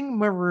wearing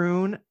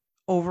maroon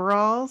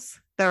overalls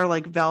that are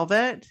like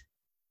velvet.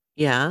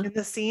 Yeah. In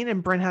the scene,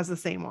 and Bryn has the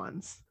same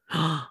ones.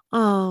 Oh,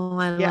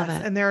 I love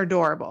it. And they're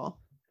adorable.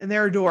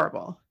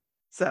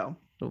 So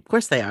of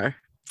course they are.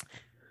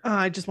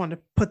 I just wanted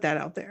to put that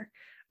out there.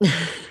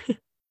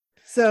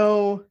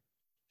 So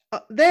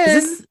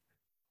then,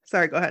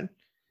 sorry, go ahead.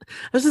 I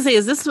was gonna say,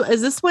 is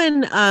this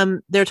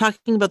when they're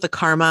talking about the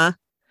karma,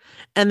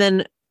 and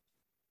then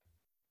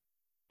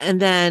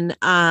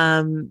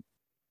and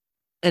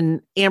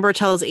Amber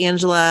tells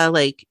Angela,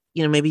 like,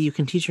 you know, maybe you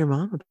can teach your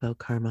mom about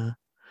karma.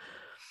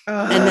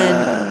 And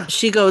then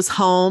she goes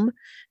home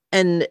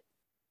and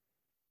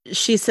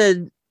she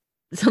said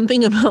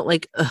something about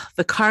like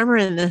the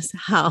karma in this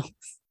house.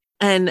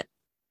 And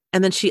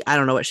then I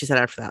don't know what she said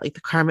after that. Like,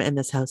 the karma in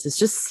this house is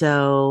just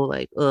so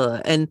like,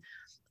 ugh. And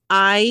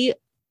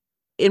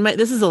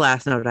this is the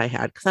last note I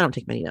had, because I don't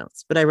take many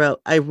notes, but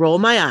I roll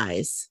my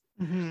eyes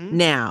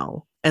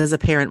now as a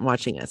parent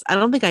watching this. I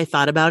don't think I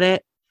thought about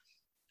it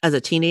as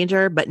a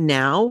teenager, but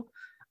now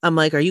I'm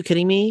like, are you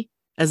kidding me?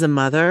 As a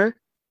mother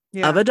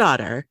of a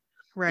daughter,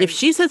 right? If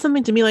she said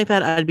something to me like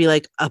that, I'd be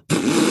like,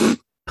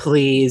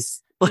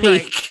 please,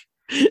 like,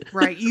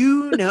 right.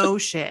 You know,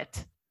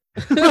 shit.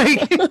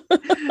 Like,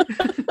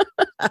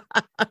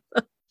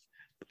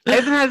 I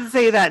haven't had to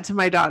say that to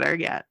my daughter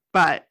yet,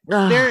 but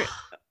there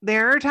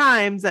are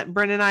times that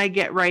Bryn and I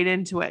get right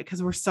into it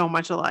because we're so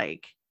much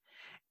alike.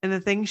 And the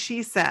things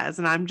she says,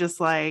 and I'm just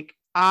like,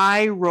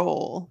 I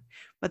roll.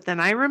 But then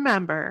I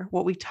remember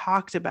what we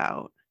talked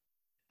about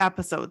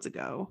episodes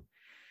ago,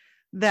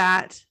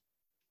 that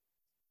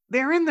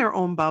they're in their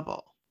own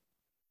bubble.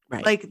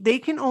 Right. Like, they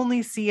can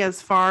only see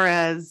as far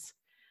as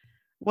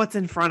what's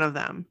in front of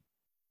them.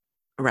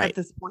 Right. At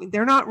this point,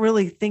 they're not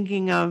really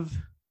thinking of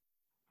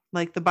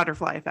like the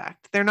butterfly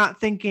effect. They're not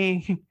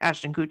thinking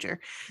Ashton Kutcher.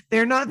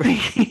 They're not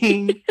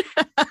thinking,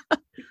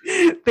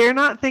 they're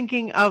not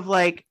thinking of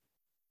like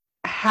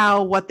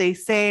how what they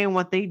say and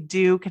what they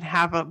do can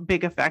have a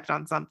big effect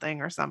on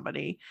something or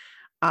somebody.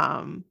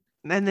 And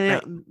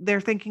then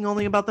they're thinking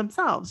only about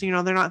themselves. You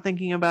know, they're not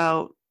thinking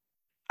about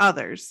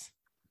others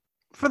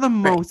for the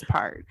most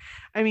part.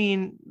 I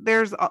mean,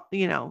 there's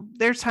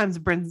times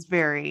Bryn's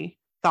very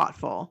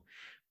thoughtful,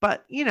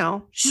 but you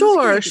know,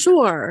 sure.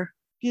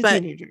 He's but a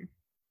teenager.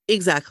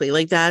 Exactly.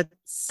 Like,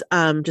 that's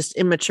just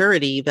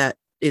immaturity that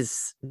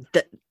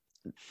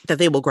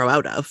they will grow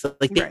out of.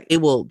 Like, they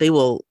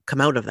will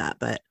come out of that,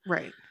 but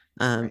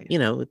you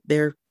know,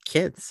 they're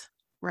kids.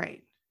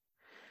 Right.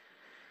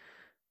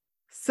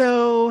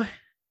 So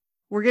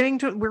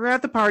we're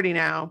at the party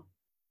now,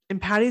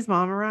 and Patty's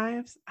mom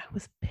arrives. I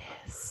was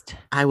pissed.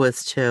 I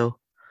was too.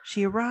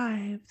 She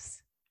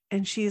arrives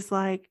and she's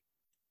like,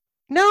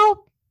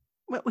 no.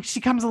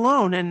 She comes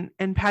alone,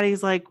 and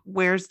Patty's like,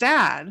 where's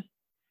Dad?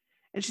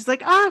 And she's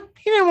like,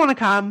 he didn't want to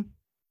come.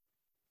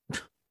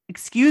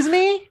 Excuse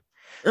me?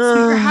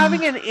 So you're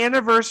having an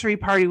anniversary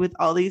party with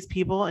all these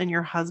people and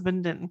your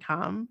husband didn't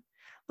come?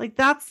 Like,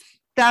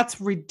 that's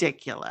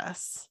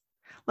ridiculous.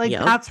 Like,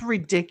 that's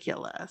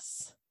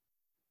ridiculous.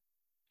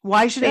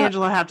 Why should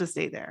Angela have to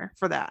stay there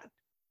for that?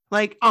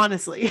 Like,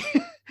 honestly,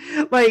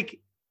 like,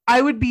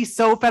 I would be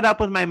so fed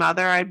up with my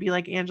mother. I'd be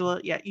like, Angela,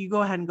 you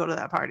go ahead and go to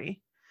that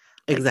party.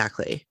 Like,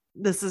 exactly.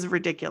 This is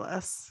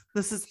ridiculous.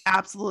 This is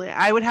absolutely,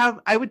 I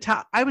would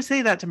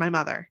say that to my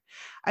mother.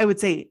 I would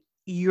say,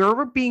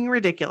 you're being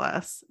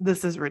ridiculous.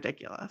 This is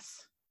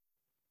ridiculous.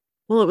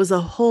 Well, it was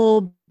a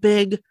whole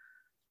big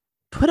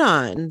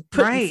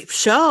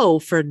show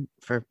for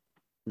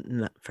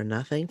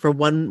nothing, for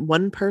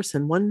one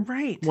person, one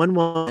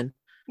woman.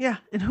 Yeah.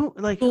 And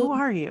who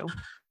are you?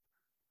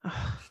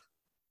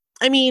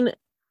 I mean,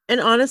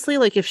 and honestly,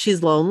 like, if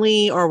she's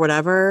lonely or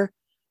whatever,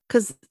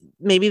 because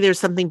maybe there's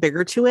something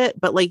bigger to it,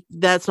 but like,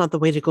 that's not the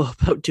way to go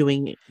about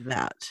doing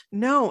that.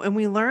 No. And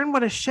we learn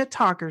what a shit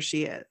talker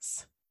she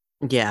is.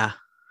 Yeah.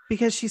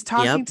 Because she's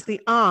talking to the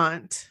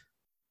aunt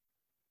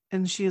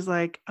and she's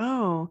like,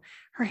 oh,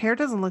 her hair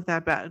doesn't look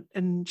that bad.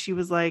 And she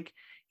was like,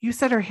 you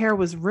said her hair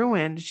was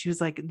ruined. She was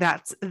like,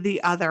 that's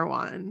the other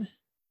one.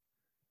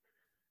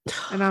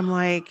 And I'm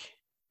like,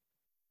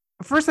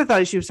 at first I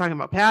thought she was talking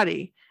about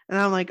Patty. And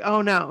I'm like,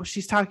 oh no,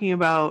 she's talking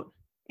about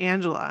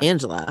Angela.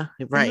 Angela,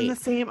 And right? then the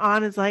same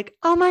aunt is like,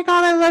 "Oh my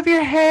god, I love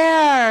your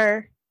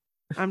hair."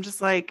 I'm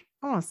just like,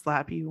 I want to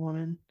slap you,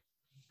 woman.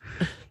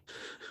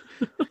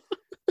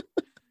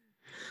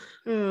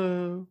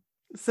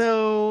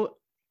 So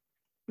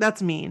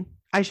that's mean.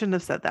 I shouldn't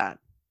have said that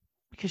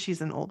because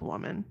she's an old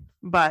woman,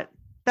 but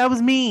that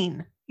was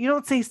mean. You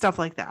don't say stuff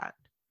like that.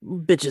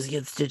 Bitches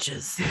get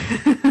stitches.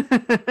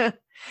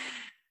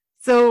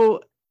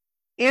 So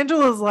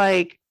Angela's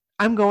like,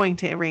 I'm going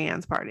to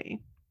Rayanne's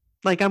party.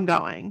 Like, I'm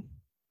going.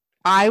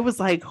 I was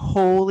like,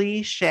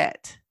 holy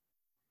shit.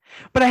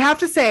 But I have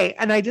to say,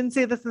 and I didn't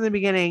say this in the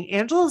beginning,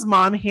 Angela's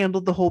mom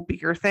handled the whole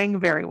beer thing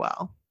very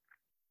well.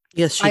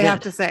 Yes, she I did.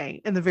 have to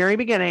say, in the very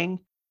beginning,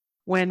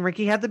 when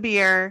Ricky had the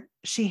beer,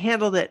 she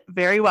handled it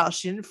very well.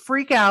 She didn't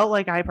freak out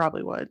like I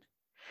probably would.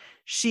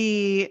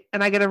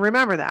 And I got to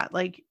remember that,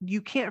 like,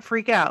 you can't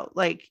freak out.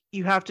 Like,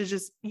 you have to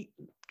just,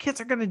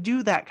 kids are going to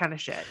do that kind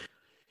of shit.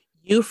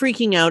 You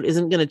freaking out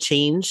isn't going to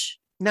change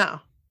No.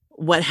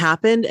 what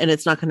happened, and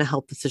it's not going to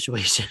help the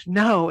situation.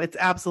 No, it's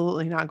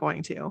absolutely not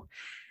going to.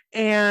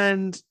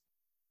 And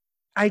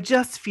I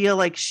just feel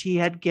like she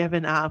had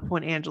given up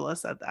when Angela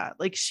said that.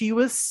 Like, she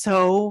was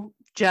so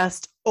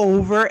just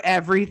over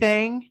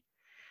everything.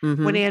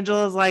 Mhm. When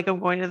Angela's like, I'm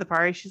going to the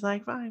party, she's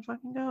like, fine,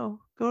 fucking go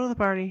to the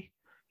party.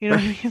 You know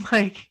what I mean?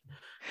 Like,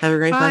 have a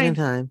great fine, fucking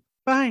time.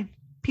 Fine.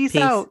 Peace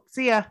out.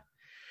 See ya.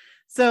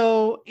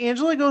 So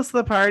Angela goes to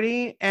the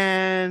party,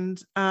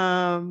 and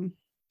I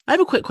have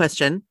a quick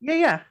question.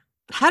 Yeah.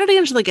 How did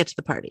Angela get to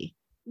the party?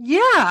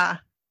 Yeah.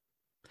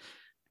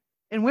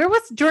 And where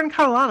was Jordan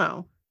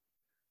Catalano?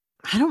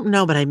 I don't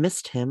know, but I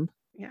missed him.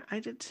 Yeah, I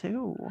did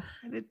too.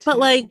 But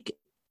like,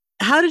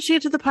 how did she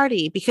get to the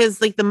party?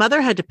 Because like the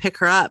mother had to pick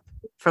her up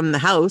from the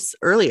house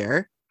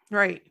earlier.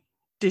 Right.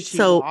 Did she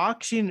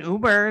walk? She didn't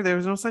Uber. There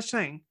was no such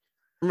thing.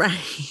 Right.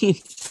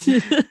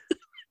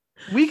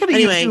 We could have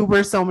used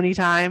Uber so many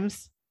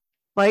times.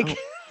 Like,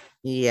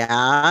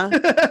 yeah.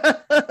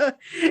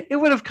 It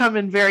would have come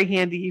in very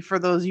handy for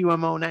those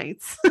UMO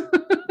nights.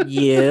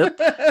 Yep.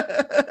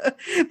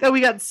 That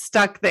we got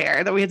stuck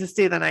there, that we had to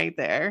stay the night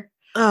there.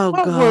 Oh,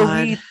 what God.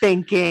 were we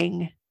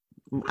thinking?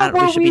 What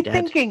were we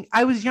thinking?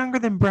 I was younger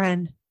than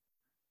Bren.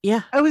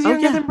 Yeah. I was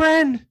younger than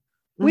Bren.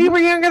 Mm-hmm. We were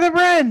younger than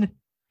Bren.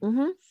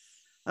 Mm-hmm.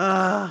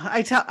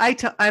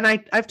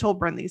 I've told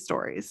Bren these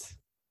stories.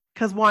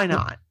 Because why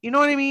not? You know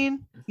what I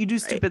mean? You do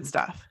stupid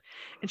stuff.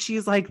 And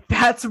she's like,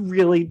 that's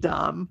really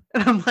dumb.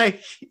 And I'm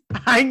like,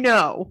 I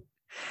know.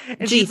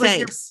 And gee, she's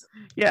thanks.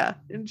 Like, yeah.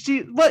 And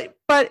but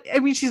I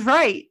mean, she's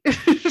right.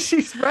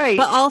 She's right.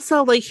 But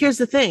also, like, here's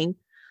the thing.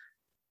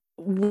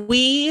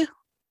 We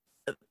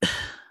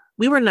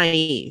were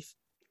naive.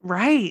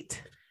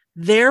 Right.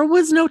 There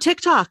was no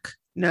TikTok.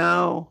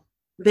 No.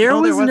 There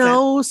was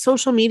no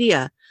social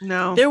media.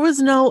 No. There was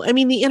no, I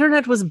mean, the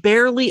internet was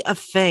barely a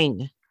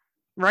thing.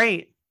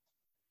 Right.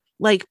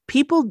 Like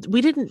people,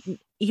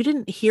 you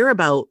didn't hear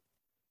about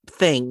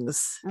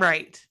things.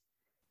 Right.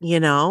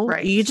 You know,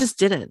 right. You just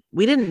didn't.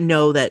 We didn't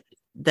know that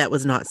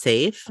was not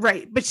safe.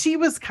 Right. But she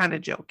was kind of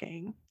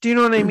joking. Do you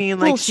know what I mean?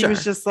 Like, she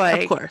was just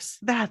like, of course,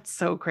 that's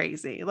so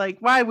crazy. Like,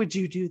 why would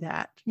you do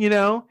that? You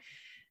know?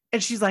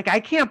 And she's like, I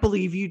can't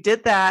believe you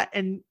did that.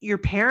 And your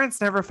parents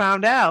never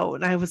found out.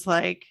 And I was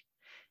like,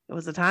 it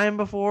was a time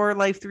before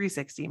Life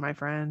 360, my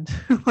friend.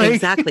 Like,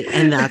 exactly.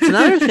 And that's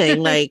another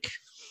thing. Like,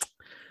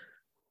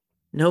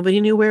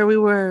 nobody knew where we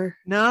were.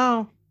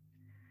 No,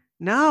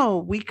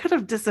 we could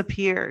have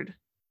disappeared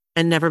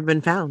and never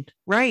been found.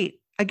 Right.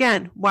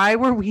 Again, why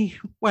are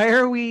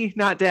we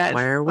not dead?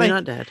 Why are we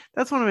not dead?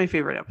 That's one of my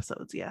favorite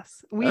episodes.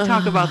 Yes. We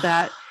talk about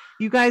that.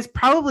 You guys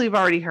probably have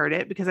already heard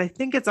it because I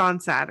think it's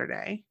on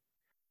Saturday.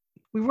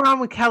 We were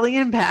on with Kelly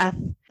and Beth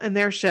and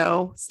their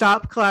show,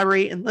 Stop,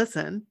 Collaborate, and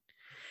Listen.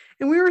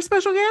 And we were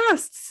special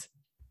guests.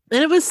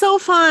 And it was so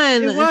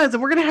fun. It was.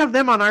 And we're going to have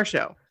them on our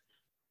show.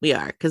 We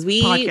are, because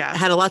we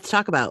had a lot to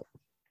talk about.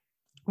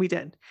 We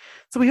did.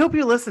 So we hope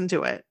you listen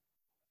to it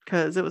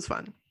because it was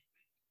fun.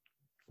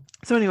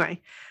 So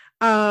anyway,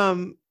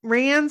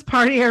 Rayanne's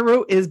party I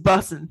wrote is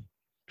bussin'.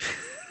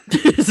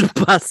 It's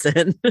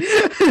bussin'.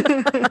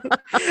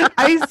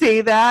 I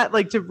say that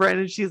like to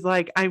Brennan. She's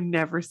like, I'm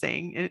never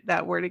saying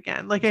that word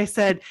again. Like I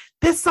said,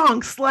 this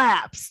song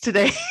slaps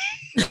today.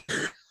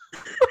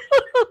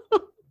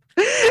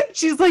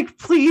 She's like,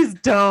 please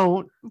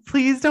don't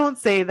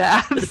say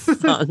that. This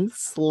song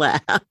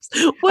slaps.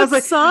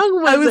 What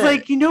song was it? I was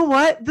like, you know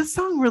what? This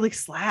song really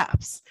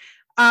slaps.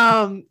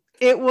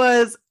 It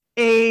was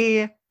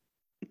a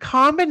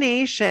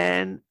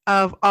combination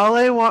of All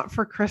I Want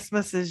for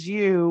Christmas Is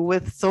You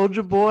with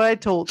Soulja Boy, I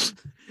Told You.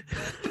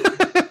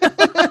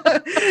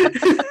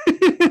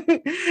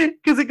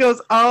 Because it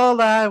goes,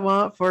 all I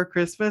want for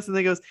Christmas, and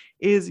then it goes,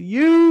 is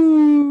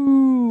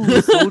you,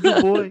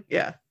 Soulja Boy.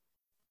 Yeah.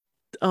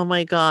 Oh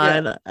my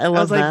God. Yeah. I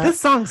was like, this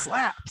song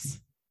slaps.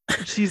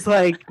 She's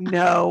like,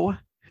 no,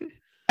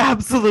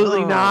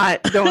 absolutely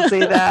not. Don't say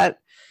that.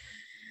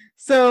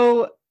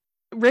 So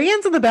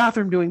Rayanne's in the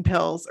bathroom doing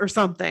pills or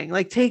something,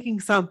 like taking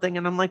something.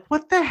 And I'm like,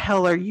 what the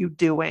hell are you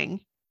doing?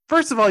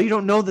 First of all, you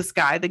don't know this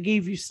guy that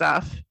gave you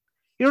stuff.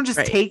 You don't just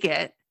Right. take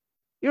it.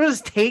 You don't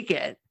just take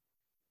it.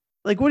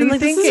 Like, what are And you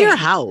like, thinking? this is your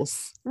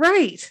house.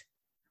 Right.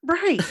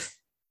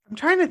 I'm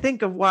trying to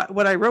think of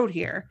what I wrote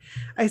here.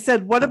 I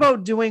said, what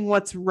about doing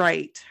what's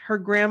right? Her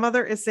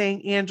grandmother is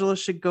saying Angela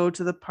should go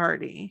to the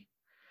party.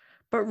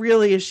 But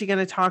really, is she going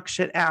to talk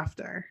shit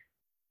after?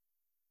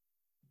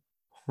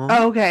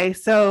 Huh? Okay,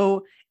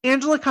 so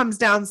Angela comes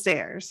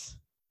downstairs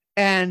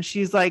and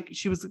she's like,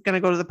 she was going to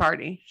go to the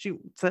party. She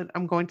said,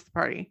 I'm going to the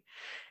party.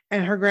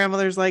 And her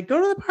grandmother's like,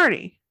 go to the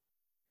party.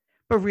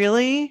 But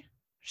really,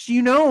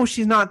 she's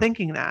not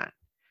thinking that.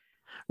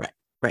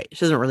 Right. She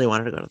doesn't really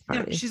want her to go to the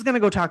Yeah, party. she's going to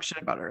go talk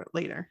shit about her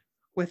later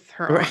with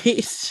her aunt.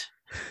 Right.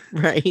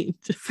 Right.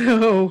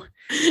 So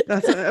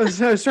that's I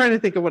was trying to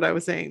think of what I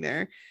was saying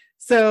there.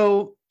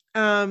 So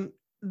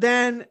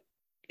then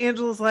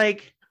Angela's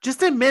like,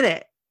 just admit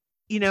it.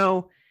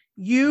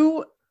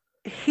 You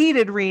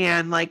hated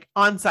Rianne like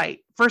on site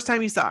first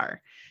time you saw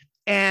her.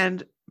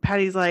 And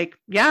Patty's like,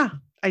 yeah,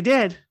 I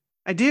did.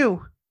 I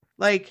do.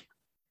 Like,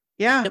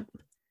 yeah. Yep.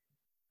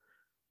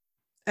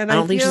 And I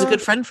don't think she's a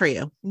good friend for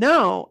you.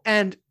 No.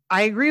 And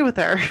I agree with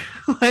her.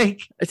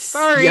 Like,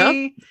 sorry.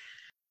 Yep.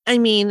 I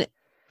mean,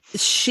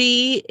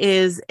 she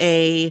is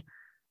a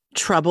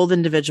troubled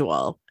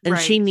individual and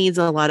she Right. needs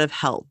a lot of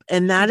help.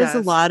 And that She is a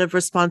does. lot of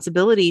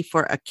responsibility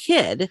for a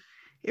kid.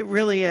 It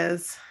really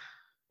is.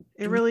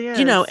 It really is.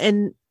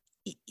 And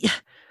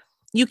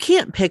you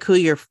can't pick who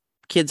your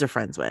kids are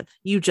friends with.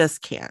 You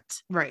just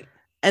can't. Right.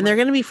 And they're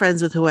going to be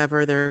friends with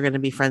whoever they're going to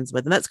be friends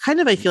with. And that's kind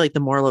of, I feel like, the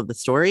moral of the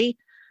story.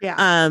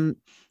 Yeah.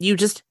 You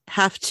just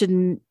have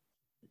to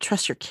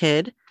trust your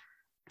kid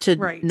to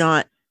Right.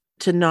 not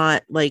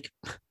like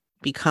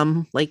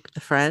become like the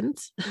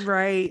friends.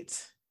 Right.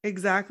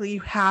 Exactly. You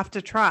have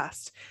to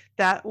trust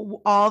that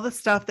all the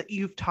stuff that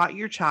you've taught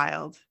your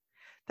child,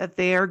 that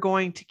they are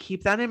going to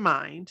keep that in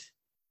mind.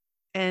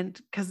 And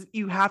because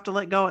you have to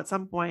let go at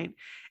some point.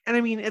 And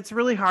I mean, it's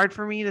really hard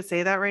for me to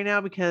say that right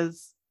now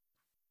because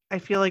I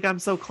feel like I'm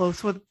so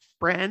close with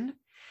Bryn.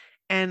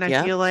 And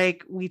I feel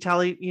like we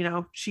tell,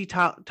 she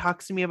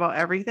talks to me about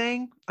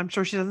everything. I'm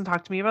sure she doesn't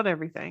talk to me about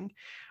everything,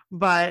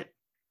 but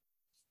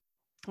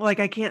like,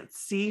 I can't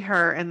see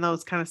her in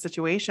those kind of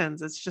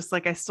situations. It's just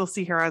like, I still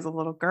see her as a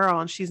little girl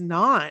and she's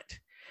not.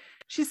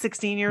 She's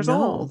 16 years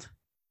old.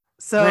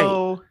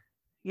 So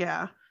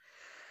yeah.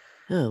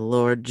 Oh,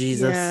 Lord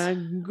Jesus. Yeah,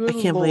 good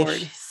I can't Lord. believe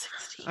she's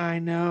 16. I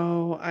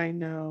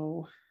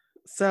know.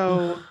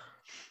 So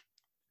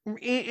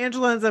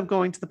Angela ends up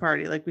going to the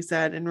party, like we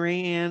said, and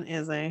Rayanne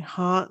is a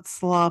hot,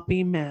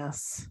 sloppy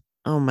mess.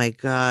 Oh my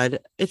God.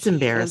 It's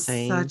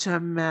embarrassing. Such a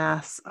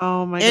mess.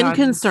 Oh my and God.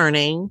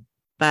 concerning,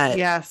 but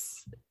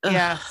yes.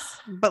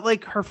 But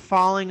like her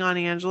falling on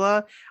Angela,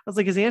 I was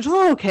like, is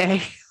Angela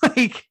okay?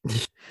 Like,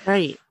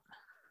 right.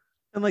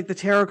 And like the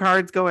tarot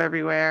cards go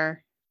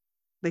everywhere.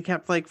 They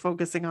kept like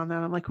focusing on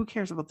that. I'm like, who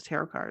cares about the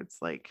tarot cards?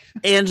 Like,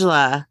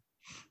 Angela.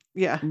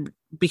 Yeah.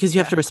 Because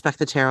you have to respect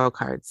the tarot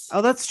cards.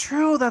 Oh, that's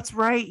true. That's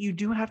right. You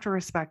do have to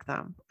respect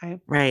them.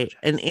 Right.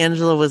 And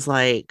Angela was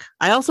like,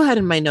 I also had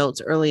in my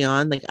notes early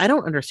on, like, I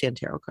don't understand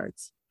tarot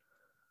cards.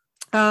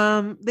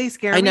 They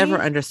scare me. I never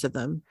understood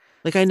them.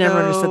 Like, I never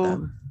understood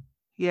them.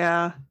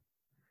 Yeah.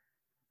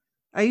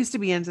 I used to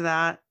be into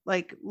that,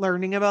 like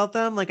learning about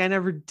them. Like, I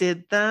never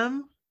did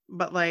them,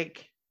 but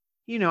like,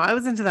 I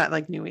was into that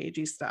like new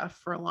agey stuff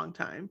for a long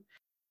time.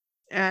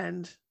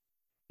 And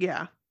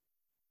yeah,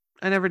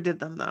 I never did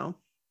them though,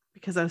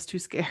 because I was too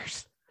scared.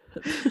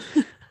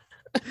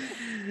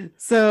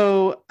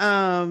 So,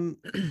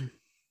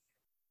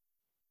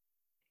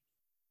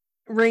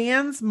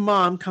 Rayanne's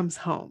mom comes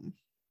home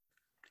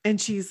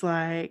and she's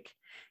like,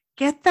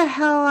 get the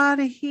hell out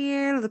of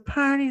here. The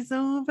party's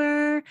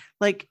over.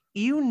 Like,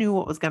 you knew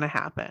what was going to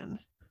happen.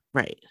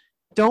 Right.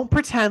 Don't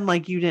pretend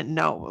like you didn't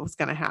know what was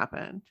going to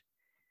happen.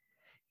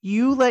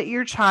 You let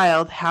your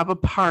child have a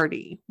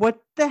party.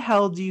 What the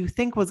hell do you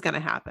think was going to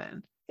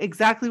happen?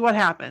 Exactly what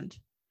happened.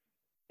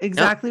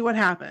 What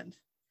happened.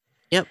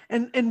 Yep.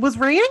 And was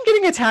Rayanne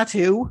getting a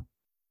tattoo?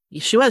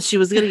 She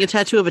was getting a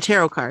tattoo of a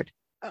tarot card.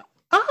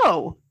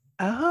 Oh.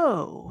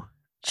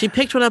 She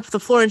picked one up off the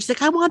floor and she's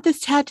like, I want this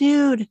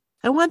tattooed.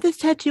 I want this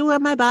tattoo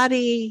on my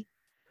body.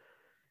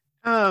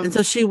 And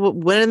so she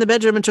went in the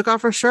bedroom and took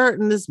off her shirt,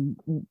 and this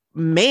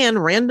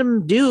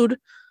random dude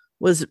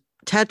was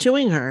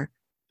tattooing her.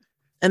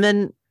 And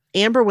then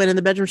Amber went in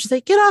the bedroom. She's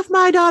like, get off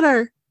my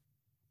daughter.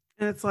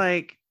 And it's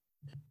like,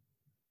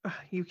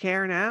 you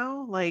care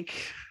now? Like,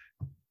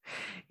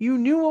 you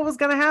knew what was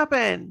going to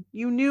happen.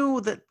 You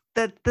knew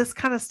that this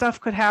kind of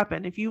stuff could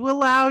happen. If you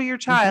allow your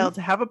child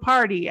to have a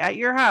party at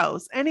your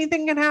house,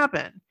 anything can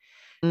happen.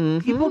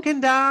 People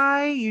can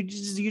die. You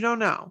don't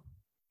know.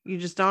 You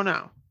just don't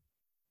know.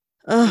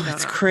 Oh,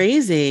 it's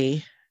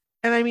crazy.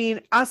 And I mean,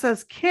 us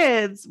as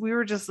kids, we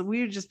would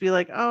just be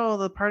like, oh,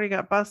 the party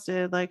got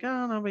busted. Like,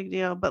 oh, no big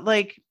deal. But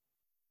like,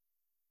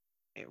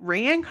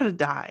 Rayanne could have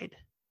died.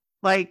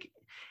 Like,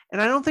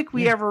 and I don't think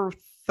we ever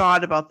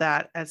thought about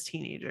that as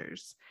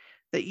teenagers,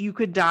 that you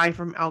could die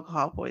from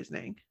alcohol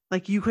poisoning.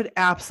 Like, you could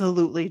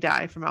absolutely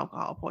die from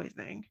alcohol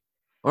poisoning.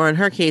 Or in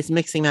her case,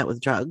 mixing that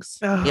with drugs.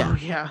 Oh, Yeah.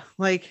 yeah.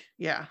 Like,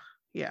 yeah.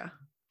 Yeah.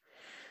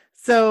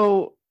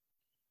 So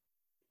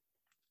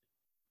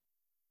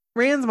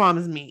Rand's mom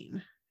is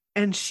mean.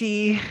 And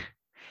she,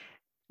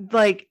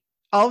 like,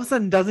 all of a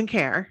sudden doesn't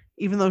care,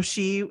 even though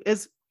she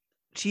is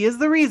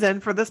the reason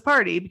for this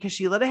party because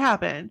she let it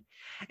happen.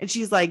 And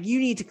she's like, you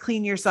need to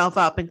clean yourself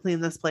up and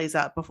clean this place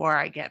up before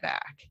I get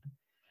back.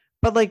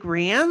 But like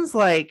Rand's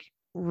like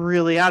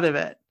really out of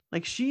it.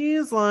 Like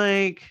she's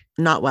like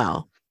not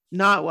well.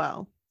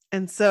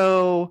 And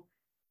so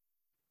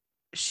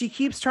she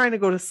keeps trying to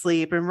go to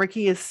sleep and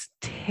Ricky is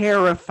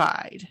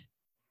terrified.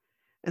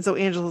 And so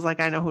Angela's like,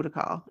 I know who to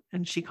call.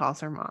 And she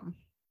calls her mom,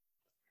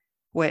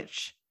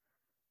 which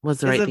was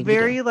the right is a thing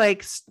very to do.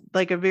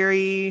 like a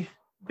very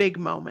big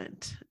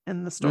moment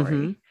in the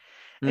story.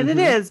 Mm-hmm. And it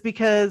is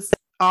because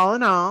all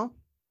in all,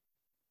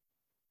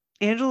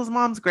 Angela's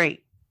mom's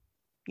great.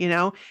 You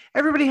know,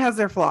 everybody has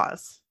their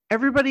flaws.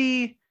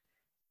 Everybody,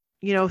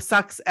 you know,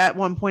 sucks at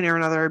one point or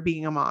another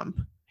being a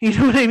mom. You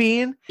know what I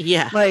mean?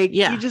 Yeah. Like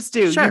yeah. you just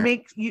do. Sure.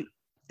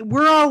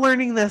 We're all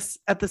learning this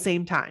at the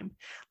same time.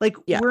 Like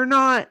we're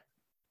not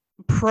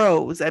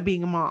pros at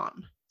being a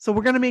mom. So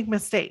we're going to make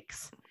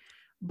mistakes.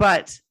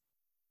 But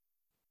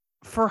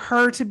for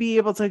her to be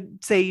able to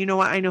say, you know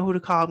what, I know who to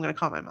call. I'm going to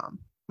call my mom.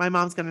 My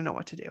mom's going to know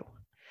what to do.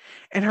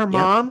 And her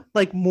mom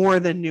like more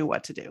than knew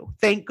what to do.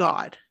 Thank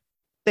God.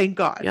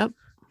 Yep.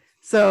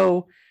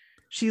 So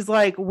she's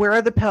like, where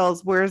are the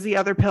pills? Where's the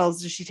other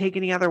pills? Does she take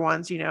any other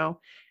ones? You know?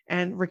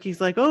 And Ricky's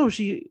like, oh,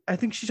 I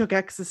think she took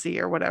ecstasy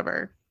or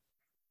whatever.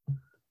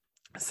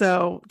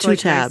 So 2 like,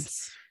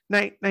 tabs.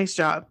 Nice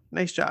job.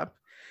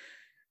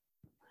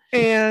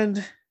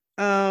 And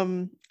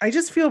I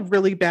just feel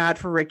really bad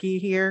for Ricky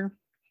here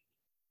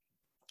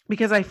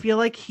because I feel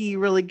like he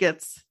really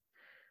gets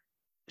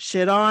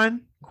shit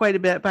on quite a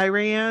bit by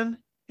Rand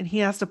and he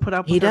has to put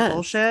up with her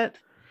bullshit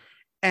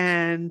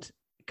and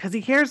because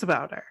he cares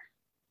about her.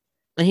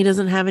 And he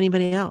doesn't have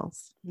anybody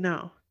else.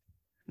 No.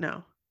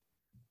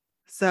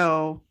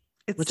 So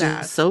it's which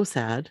sad. Is so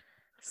sad.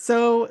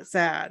 So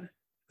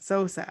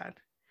sad.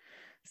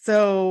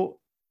 So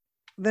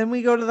then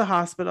we go to the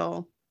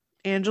hospital.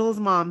 Angela's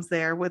mom's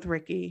there with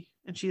Ricky.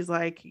 And she's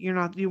like,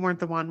 you weren't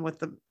the one with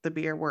the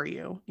beer, were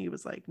you? He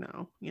was like,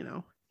 no, you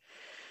know.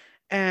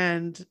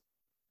 And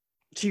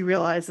she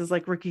realizes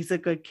like Ricky's a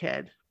good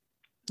kid,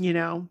 you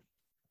know,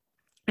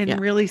 and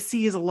really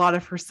sees a lot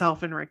of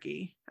herself in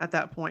Ricky at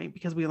that point,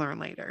 because we learn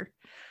later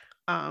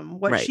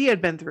what she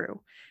had been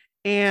through.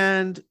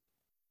 And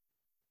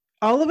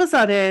all of a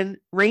sudden,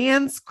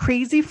 Rand's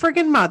crazy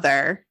friggin'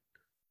 mother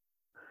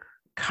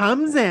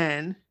comes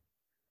in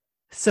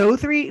so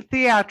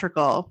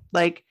theatrical,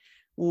 like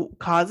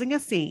causing a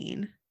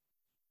scene.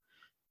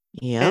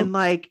 Yeah. And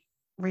like,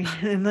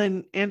 and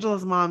then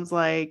Angela's mom's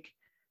like,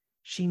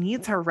 she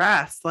needs her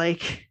rest.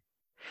 Like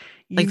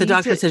the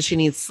doctor said she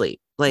needs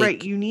sleep. Like,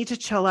 right. You need to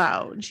chill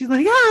out. And she's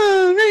like,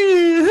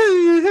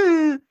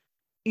 oh,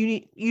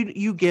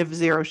 you give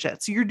zero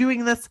shit. So you're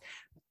doing this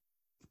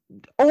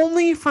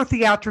only for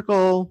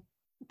theatrical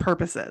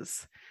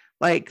purposes,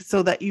 like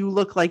so that you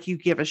look like you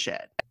give a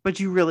shit, but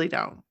you really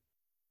don't.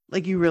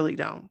 Like you really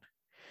don't.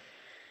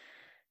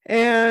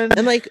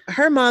 And like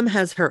her mom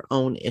has her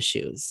own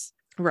issues,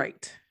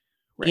 right?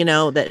 You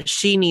know, that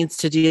she needs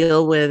to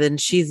deal with, and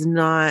she's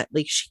not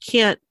like, she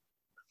can't,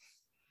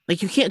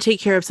 like, you can't take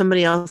care of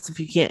somebody else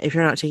if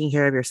you're not taking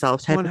care of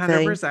yourself, type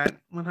 100%, of thing.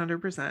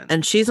 100%.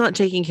 And she's not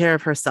taking care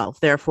of herself,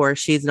 therefore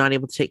she's not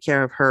able to take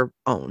care of her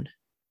own.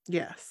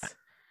 Yes.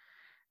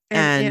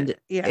 And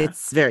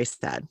it's very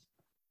sad.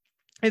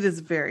 It is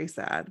very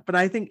sad, but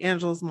I think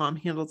Angela's mom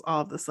handles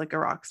all of this like a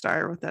rock star.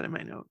 I wrote that in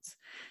my notes.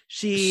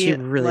 She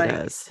really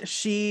does.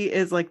 She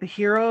is like the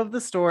hero of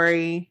the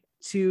story.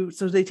 So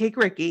they take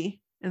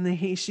Ricky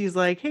and she's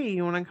like, hey,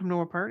 you want to come to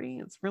a party?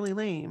 It's really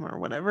lame or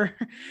whatever.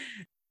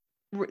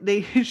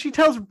 She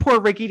tells poor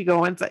Ricky to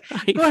go inside.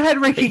 Go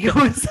ahead, Ricky,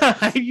 go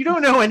inside. You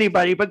don't know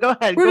anybody, but go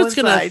ahead. We're just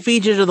gonna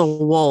feed you to the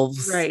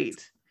wolves. Right.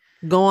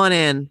 Go on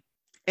in.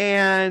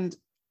 And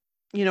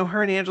you know,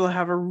 her and Angela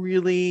have a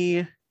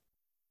really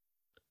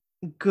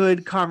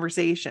good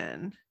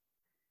conversation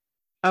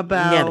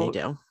about they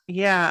do.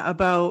 Yeah,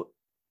 about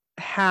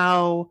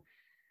how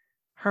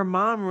her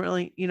mom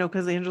really, you know,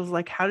 because Angela's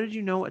like, how did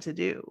you know what to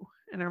do?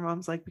 And her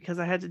mom's like, because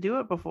I had to do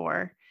it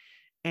before.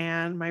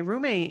 And my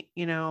roommate,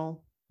 you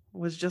know,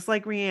 was just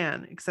like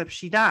Rianne, except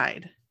she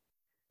died.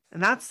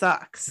 And that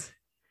sucks.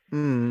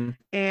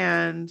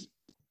 And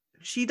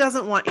she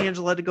doesn't want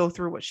Angela to go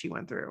through what she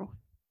went through.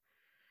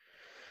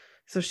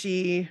 So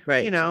she,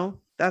 you know,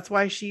 that's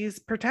why she's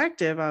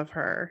protective of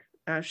her.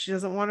 She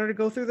doesn't want her to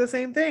go through the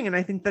same thing. And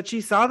I think that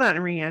she saw that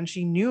in Rianne.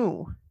 She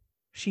knew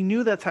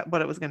that's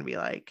what it was going to be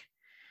like.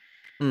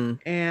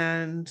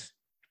 And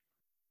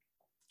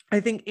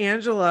I think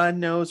Angela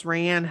knows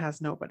Rianne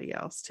has nobody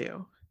else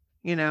too,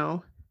 you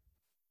know?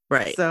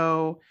 Right.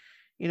 So,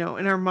 you know,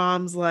 and her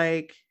mom's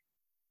like,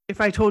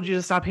 if I told you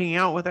to stop hanging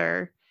out with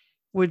her,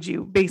 would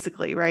you?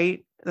 Basically,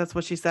 right? That's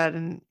what she said.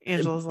 And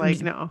Angela's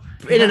like, no.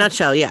 In a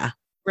nutshell, yeah.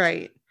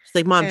 Right. She's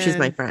like, Mom, she's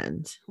my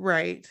friend.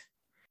 Right.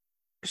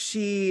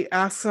 she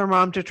asks her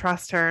mom to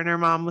trust her, and her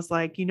mom was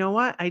like, you know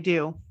what? I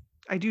do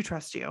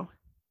trust you,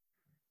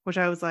 which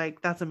I was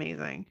like, that's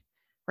amazing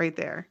right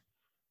there.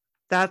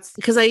 That's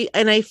because I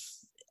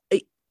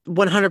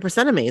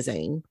 100%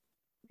 amazing,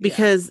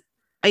 because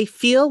I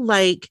feel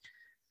like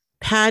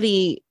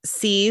Patty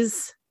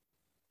sees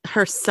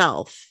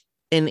herself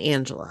in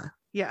Angela.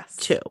 Yes.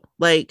 Too.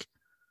 Like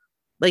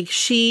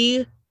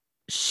she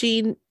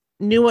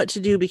knew what to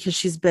do because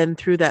she's been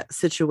through that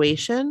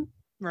situation.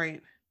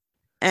 Right.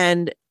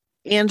 And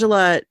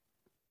Angela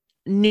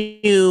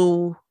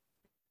knew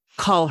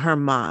call her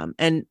mom,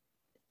 and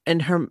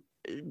her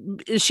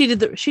she did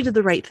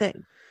the right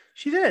thing.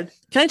 She did.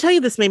 Can I tell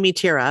you, this made me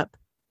tear up?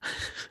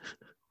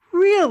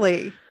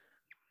 Really?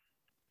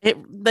 It,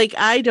 like,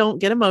 I don't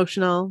get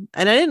emotional,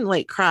 and I didn't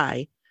like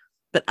cry,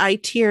 but I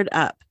teared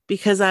up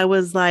because I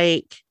was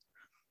like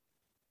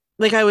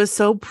I was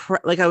so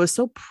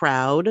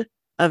proud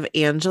of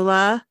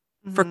Angela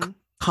for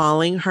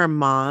calling her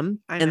mom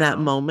in that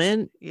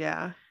moment.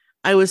 Yeah.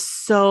 I was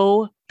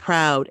so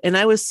proud, and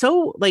I was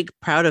so like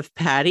proud of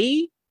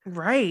Patty.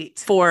 Right.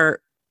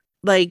 For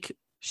like,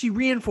 she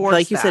reinforced,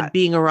 like you said,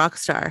 being a rock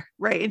star.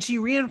 Right. And she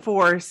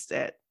reinforced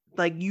it.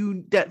 Like,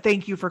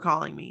 thank you for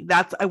calling me.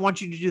 I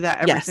want you to do that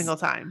every single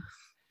time.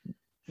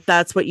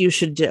 That's what you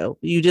should do.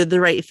 You did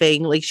the right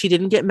thing. Like, she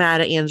didn't get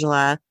mad at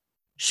Angela.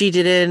 She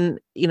didn't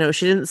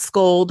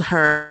scold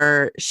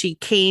her. She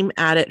came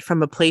at it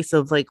from a place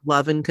of like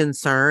love and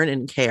concern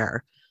and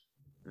care,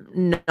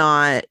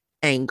 not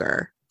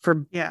anger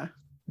for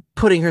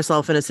putting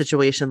herself in a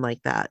situation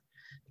like that,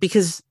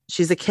 because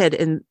she's a kid,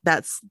 and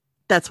that's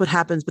what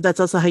happens. But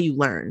that's also how you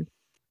learn.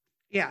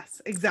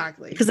 Yes,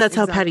 exactly. Because that's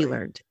how Patty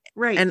learned.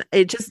 Right. And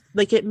it just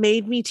like, it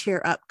made me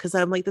tear up because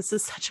I'm like, this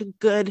is such a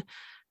good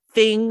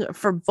thing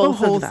for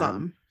both of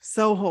them.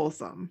 So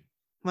wholesome.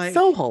 Like,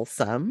 so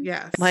wholesome.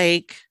 Yes.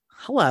 Like,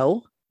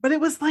 hello. But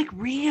it was like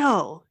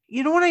real.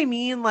 You know what I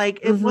mean? Like,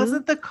 it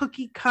wasn't the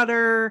cookie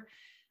cutter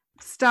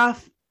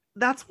stuff.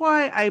 That's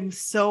why I'm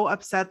so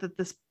upset that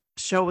this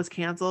show was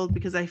canceled,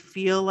 because I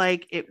feel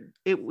like it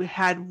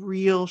had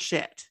real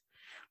shit,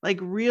 like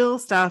real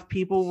stuff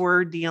people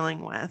were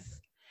dealing with.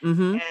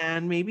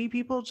 And maybe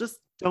people just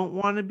don't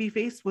want to be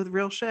faced with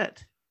real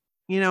shit.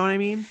 You know what I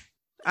mean?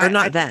 Or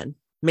not then.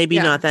 Maybe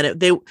not then.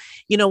 They,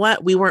 you know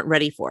what? We weren't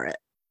ready for it.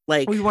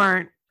 Like, we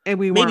weren't. And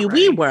we maybe weren't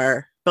we ready.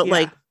 were, but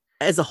like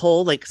as a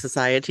whole, like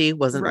society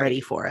wasn't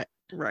ready for it.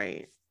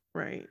 Right.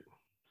 Right.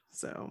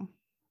 So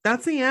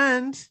that's the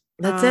end.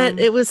 That's it.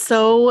 It was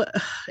a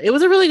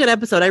really good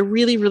episode. I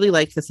really, really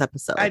liked this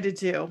episode. I did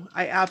too.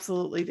 I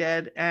absolutely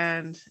did.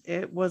 And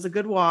it was a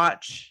good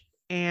watch.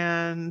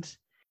 And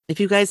if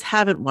you guys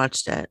haven't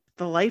watched it,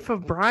 The Life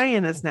of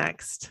Brian is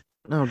next.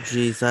 Oh,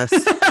 Jesus.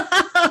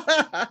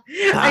 I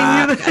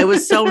knew that. It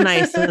was so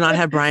nice to not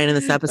have Brian in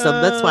this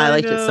episode. That's why I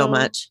liked it so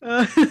much.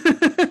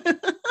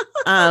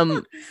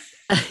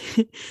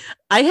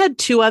 I had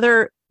two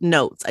other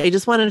notes I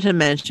just wanted to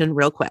mention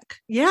real quick.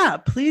 Yeah,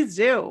 please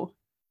do.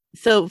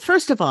 So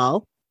first of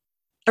all,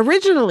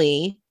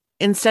 originally,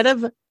 instead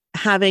of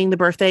having the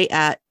birthday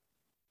at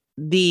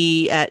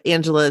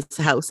Angela's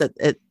house, at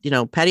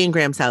Patty and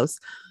Graham's house,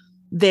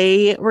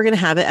 they were going to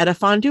have it at a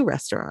fondue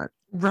restaurant.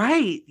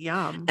 Right.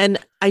 Yum. And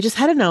I just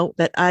had a note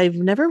that I've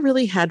never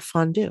really had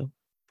fondue.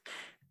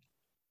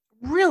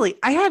 Really?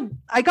 I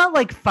got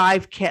like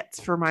 5 kits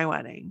for my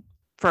wedding,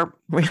 for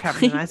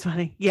Kevin and I's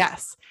wedding.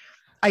 Yes,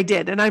 I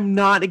did. And I'm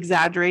not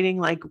exaggerating.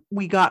 Like,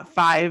 we got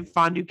 5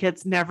 fondue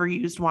kits, never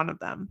used one of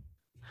them.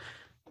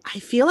 I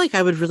feel like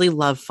I would really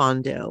love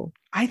fondue.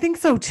 I think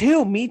so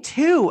too. Me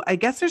too. I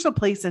guess there's a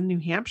place in New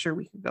Hampshire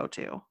we could go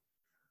to.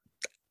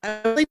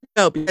 I would like to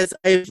go because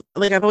I've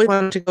always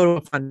wanted to go to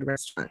a fondue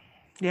restaurant.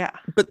 Yeah.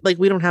 But like,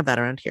 we don't have that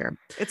around here.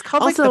 It's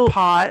called also, like the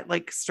pot,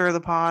 like Stir the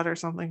Pot or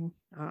something.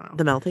 I don't know.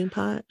 The Melting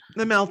Pot?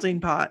 The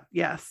Melting Pot.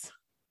 Yes.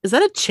 Is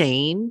that a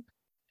chain?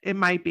 It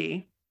might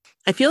be.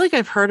 I feel like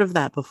I've heard of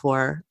that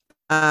before.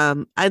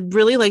 I'd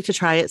really like to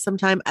try it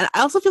sometime. And I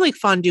also feel like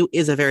fondue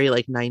is a very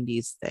like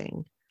 90s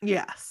thing.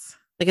 Yes.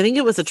 Like, I think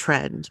it was a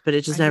trend, but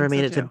it just never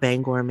made it to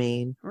Bangor,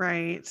 Maine.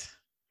 Right.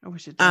 I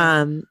wish it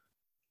did.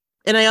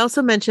 And I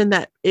also mentioned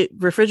that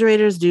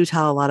refrigerators do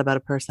tell a lot about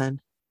a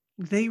person.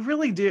 They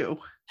really do.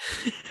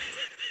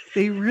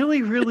 They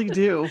really, really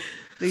do.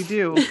 They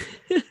do.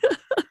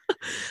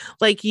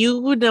 Like, you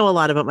would know a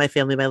lot about my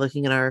family by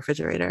looking at our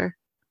refrigerator.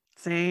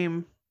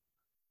 Same.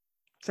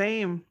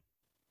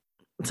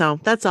 So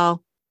that's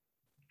all.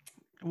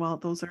 Well,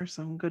 those are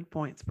some good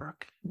points,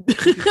 Brooke.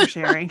 Thank you for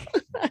sharing.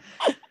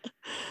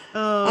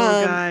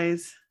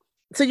 Guys.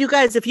 So you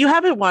guys, if you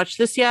haven't watched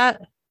this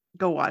yet,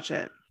 go watch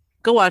it.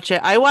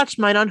 I watched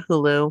mine on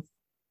Hulu.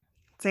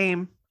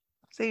 Same.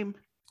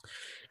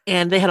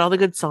 And they had all the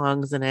good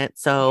songs in it.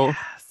 So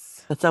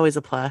that's always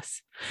a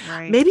plus.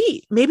 Right.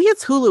 Maybe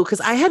it's Hulu,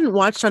 because I hadn't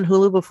watched on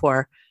Hulu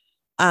before.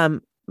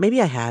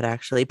 Maybe I had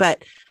actually,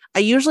 but I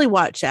usually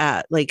watch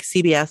at like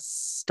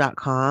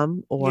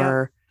CBS.com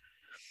or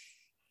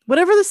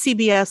whatever the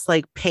CBS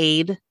like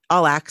paid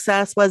all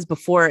access was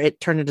before it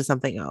turned into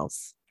something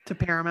else. To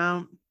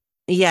Paramount.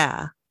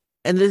 Yeah.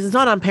 and this is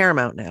not on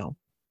Paramount now.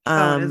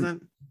 Oh, it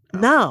isn't. Oh.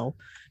 No,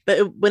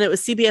 but when it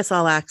was CBS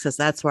All Access,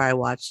 that's where I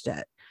watched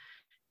it,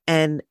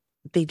 and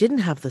they didn't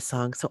have the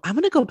song. So I'm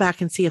gonna go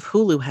back and see if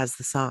Hulu has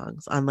the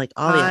songs on like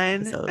all the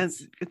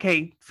episodes.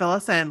 Okay, fill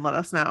us in. Let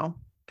us know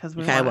because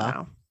we Okay, want to well.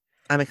 know.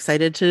 I'm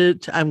excited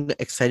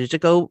to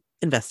go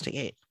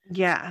investigate.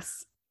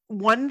 Yes.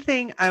 One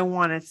thing I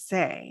want to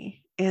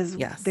say is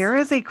there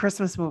is a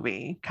Christmas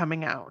movie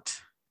coming out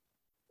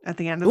at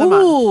the end of the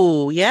month.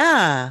 Ooh,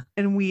 yeah.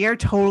 And we are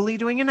totally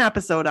doing an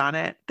episode on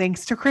it.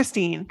 Thanks to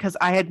Christine, because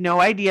I had no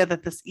idea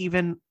that this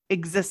even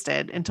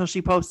existed until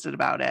she posted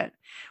about it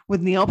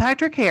with Neil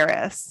Patrick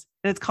Harris.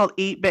 And it's called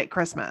 8-Bit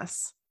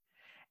Christmas.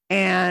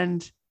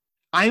 And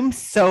I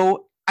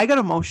got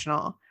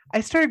emotional.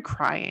 I started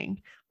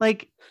crying.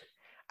 Like,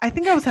 I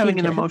think I was having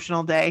an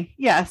emotional day.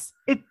 Yes.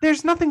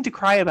 There's nothing to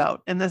cry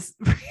about in this.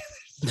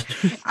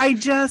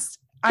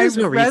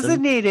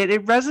 Resonated.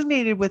 It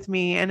resonated with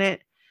me, and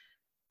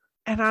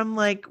I'm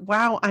like,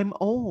 wow, I'm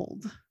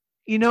old.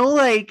 You know,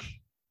 like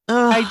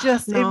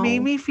it made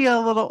me feel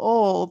a little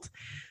old.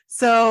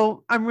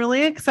 So I'm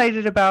really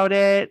excited about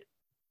it.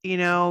 You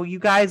know, you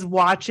guys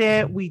watch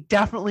it. We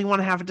definitely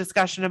want to have a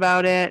discussion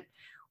about it.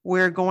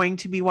 We're going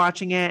to be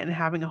watching it and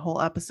having a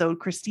whole episode.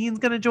 Christine's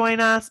going to join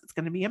us. It's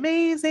going to be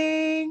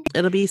amazing.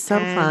 It'll be so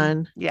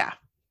fun. Yeah.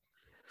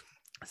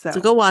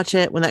 So go watch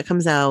it when that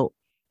comes out.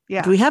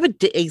 Yeah. Do we have an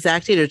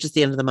exact date or just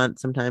the end of the month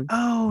sometime?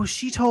 Oh,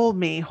 she told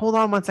me. Hold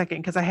on one second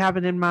because I have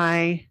it in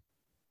my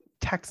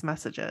text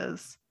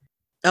messages.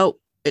 Oh,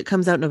 it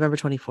comes out November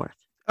 24th.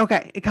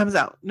 Okay. It comes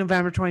out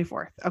November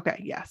 24th.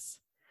 Okay. Yes.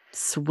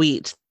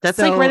 Sweet. That's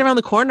like right around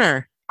the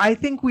corner. I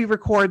think we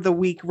record the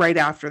week right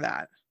after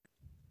that.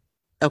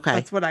 Okay.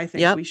 That's what I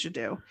think we should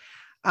do.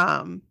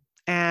 And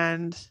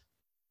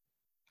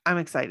I'm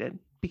excited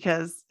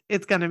because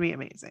it's going to be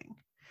amazing.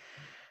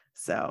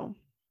 So.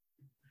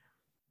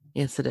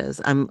 Yes, it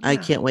is. I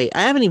can't wait.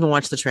 I haven't even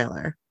watched the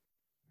trailer.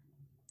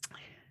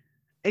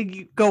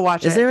 Go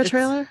watch it. Is there a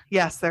trailer?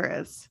 Yes, there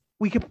is.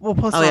 We'll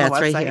post it on the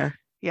website. Right here.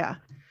 Yeah.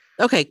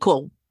 Okay,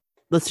 cool.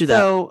 Let's do that.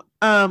 So,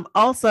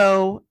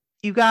 also,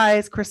 you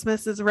guys,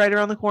 Christmas is right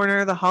around the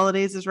corner. The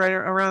holidays is right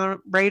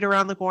around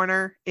the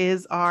corner.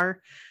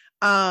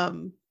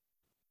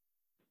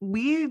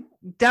 We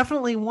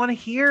definitely want to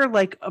hear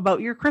like about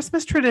your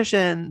Christmas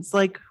traditions,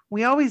 like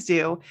we always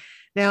do.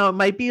 Now it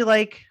might be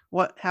like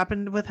what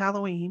happened with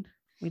Halloween.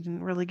 We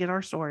didn't really get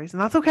our stories,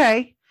 and that's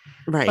okay.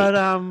 Right.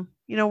 But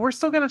we're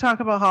still going to talk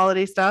about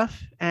holiday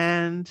stuff,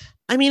 and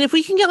I mean, if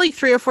we can get like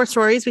 3 or 4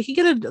 stories, we can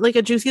get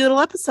a juicy little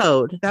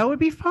episode. That would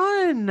be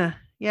fun.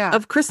 Yeah.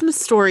 Of Christmas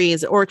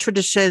stories or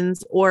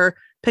traditions or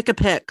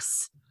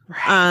pick-a-picks.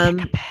 Right.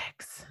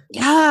 Pick-a-picks.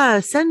 Yeah.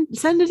 Send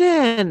it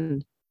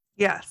in.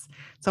 Yes.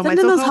 So send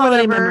in those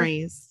holiday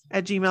memories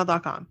at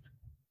gmail.com.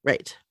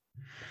 Right.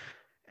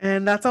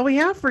 And that's all we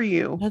have for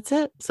you. That's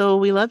it. So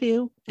we love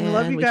you. We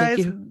love you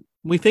guys.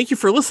 We thank you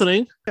for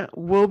listening.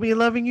 We'll be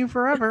loving you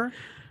forever.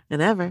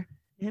 And ever.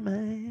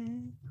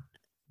 Amen.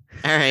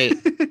 All right.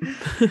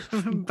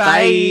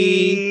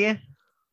 Bye.